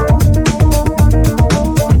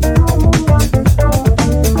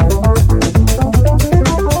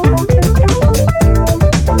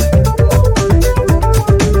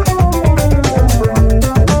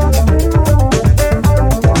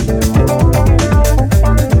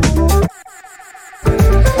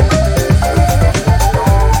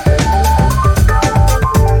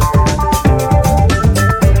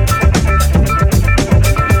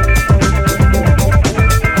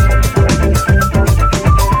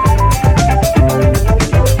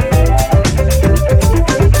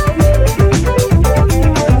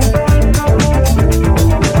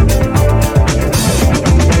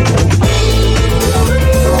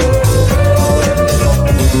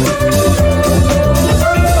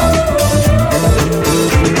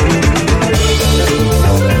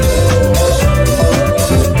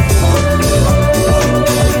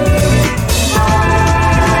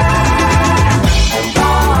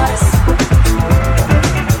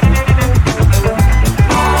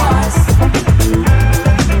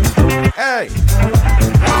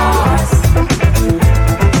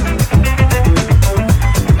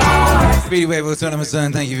 Meaningwave Autonomous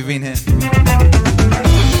Zone, thank you for being here.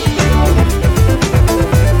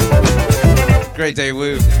 Great day,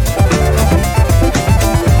 woo.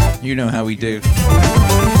 You know how we do.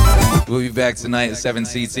 We'll be back tonight at 7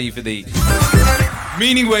 CT for the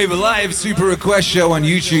Meaningwave Live Super Request Show on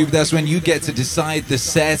YouTube. That's when you get to decide the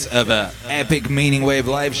set of an epic Meaningwave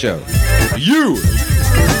Live show. You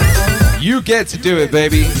get to do it,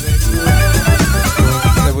 baby.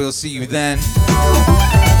 So we'll see you then.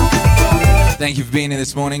 Thank you for being here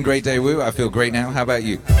this morning. Great day, woo. I feel great now. How about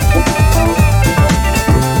you?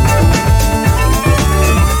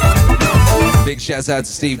 Big shouts out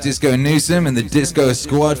to Steve Disco Newsom and the Disco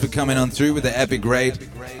Squad for coming on through with the epic raid.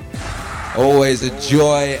 Always a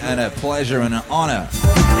joy and a pleasure and an honor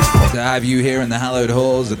to have you here in the hallowed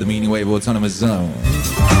halls of the Meaningwave Autonomous Zone.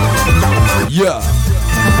 Yeah.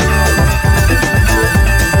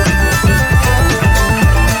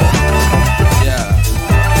 Yeah.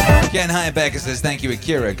 Ken Hyabecker says, thank you,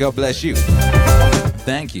 Akira. God bless you.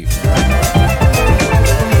 Thank you.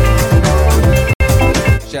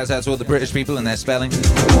 Shouts out to all the British people and their spelling.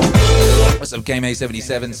 What's up,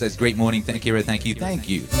 KMA77 says, great morning, Akira, thank you, thank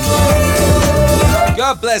you.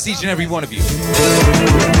 God bless each and every one of you.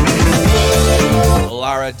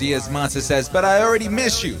 Lara Diaz-Mata says, but I already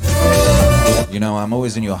miss you. You know, I'm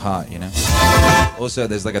always in your heart, you know. Also,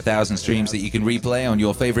 there's like 1,000 streams that you can replay on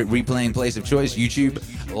your favorite replaying place of choice. YouTube,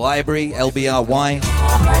 Library, LBRY,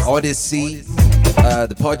 Odyssey,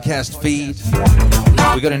 the podcast feed.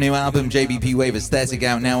 We got a new album, JBP Wave Aesthetic,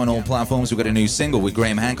 out now on all platforms. We got a new single with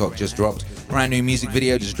Graham Hancock just dropped. Brand new music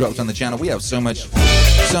video just dropped on the channel. We have so much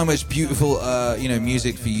beautiful,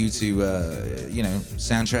 music for you to,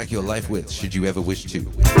 soundtrack your life with, should you ever wish to.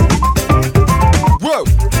 Whoa!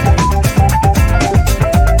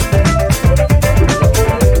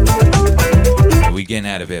 We getting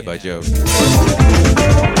out of here by Joe.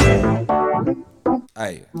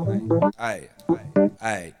 Aye.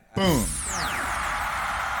 Boom.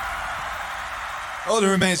 All that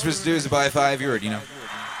remains for us to do is to buy 5 euro, you know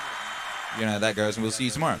how that goes, and we'll see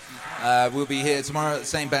you tomorrow. We'll be here tomorrow,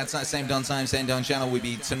 same bad time, same done time, same done channel. We'll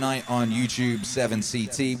be tonight on YouTube, 7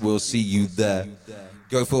 CT. We'll see you there.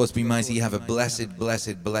 Go forth, be mighty, have a blessed,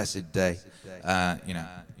 blessed, blessed day.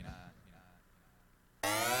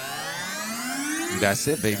 That's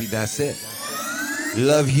it, baby, that's it.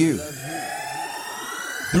 Love you.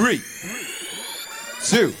 3,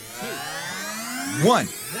 2, 1.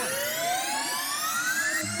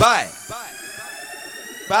 Bye.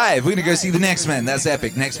 We're gonna go see the Next Men. That's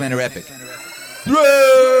epic. Next Men are epic.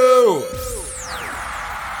 Whoa!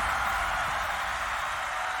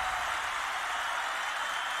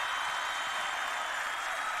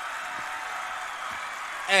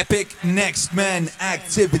 Epic Next Men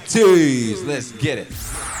activities. Let's get it.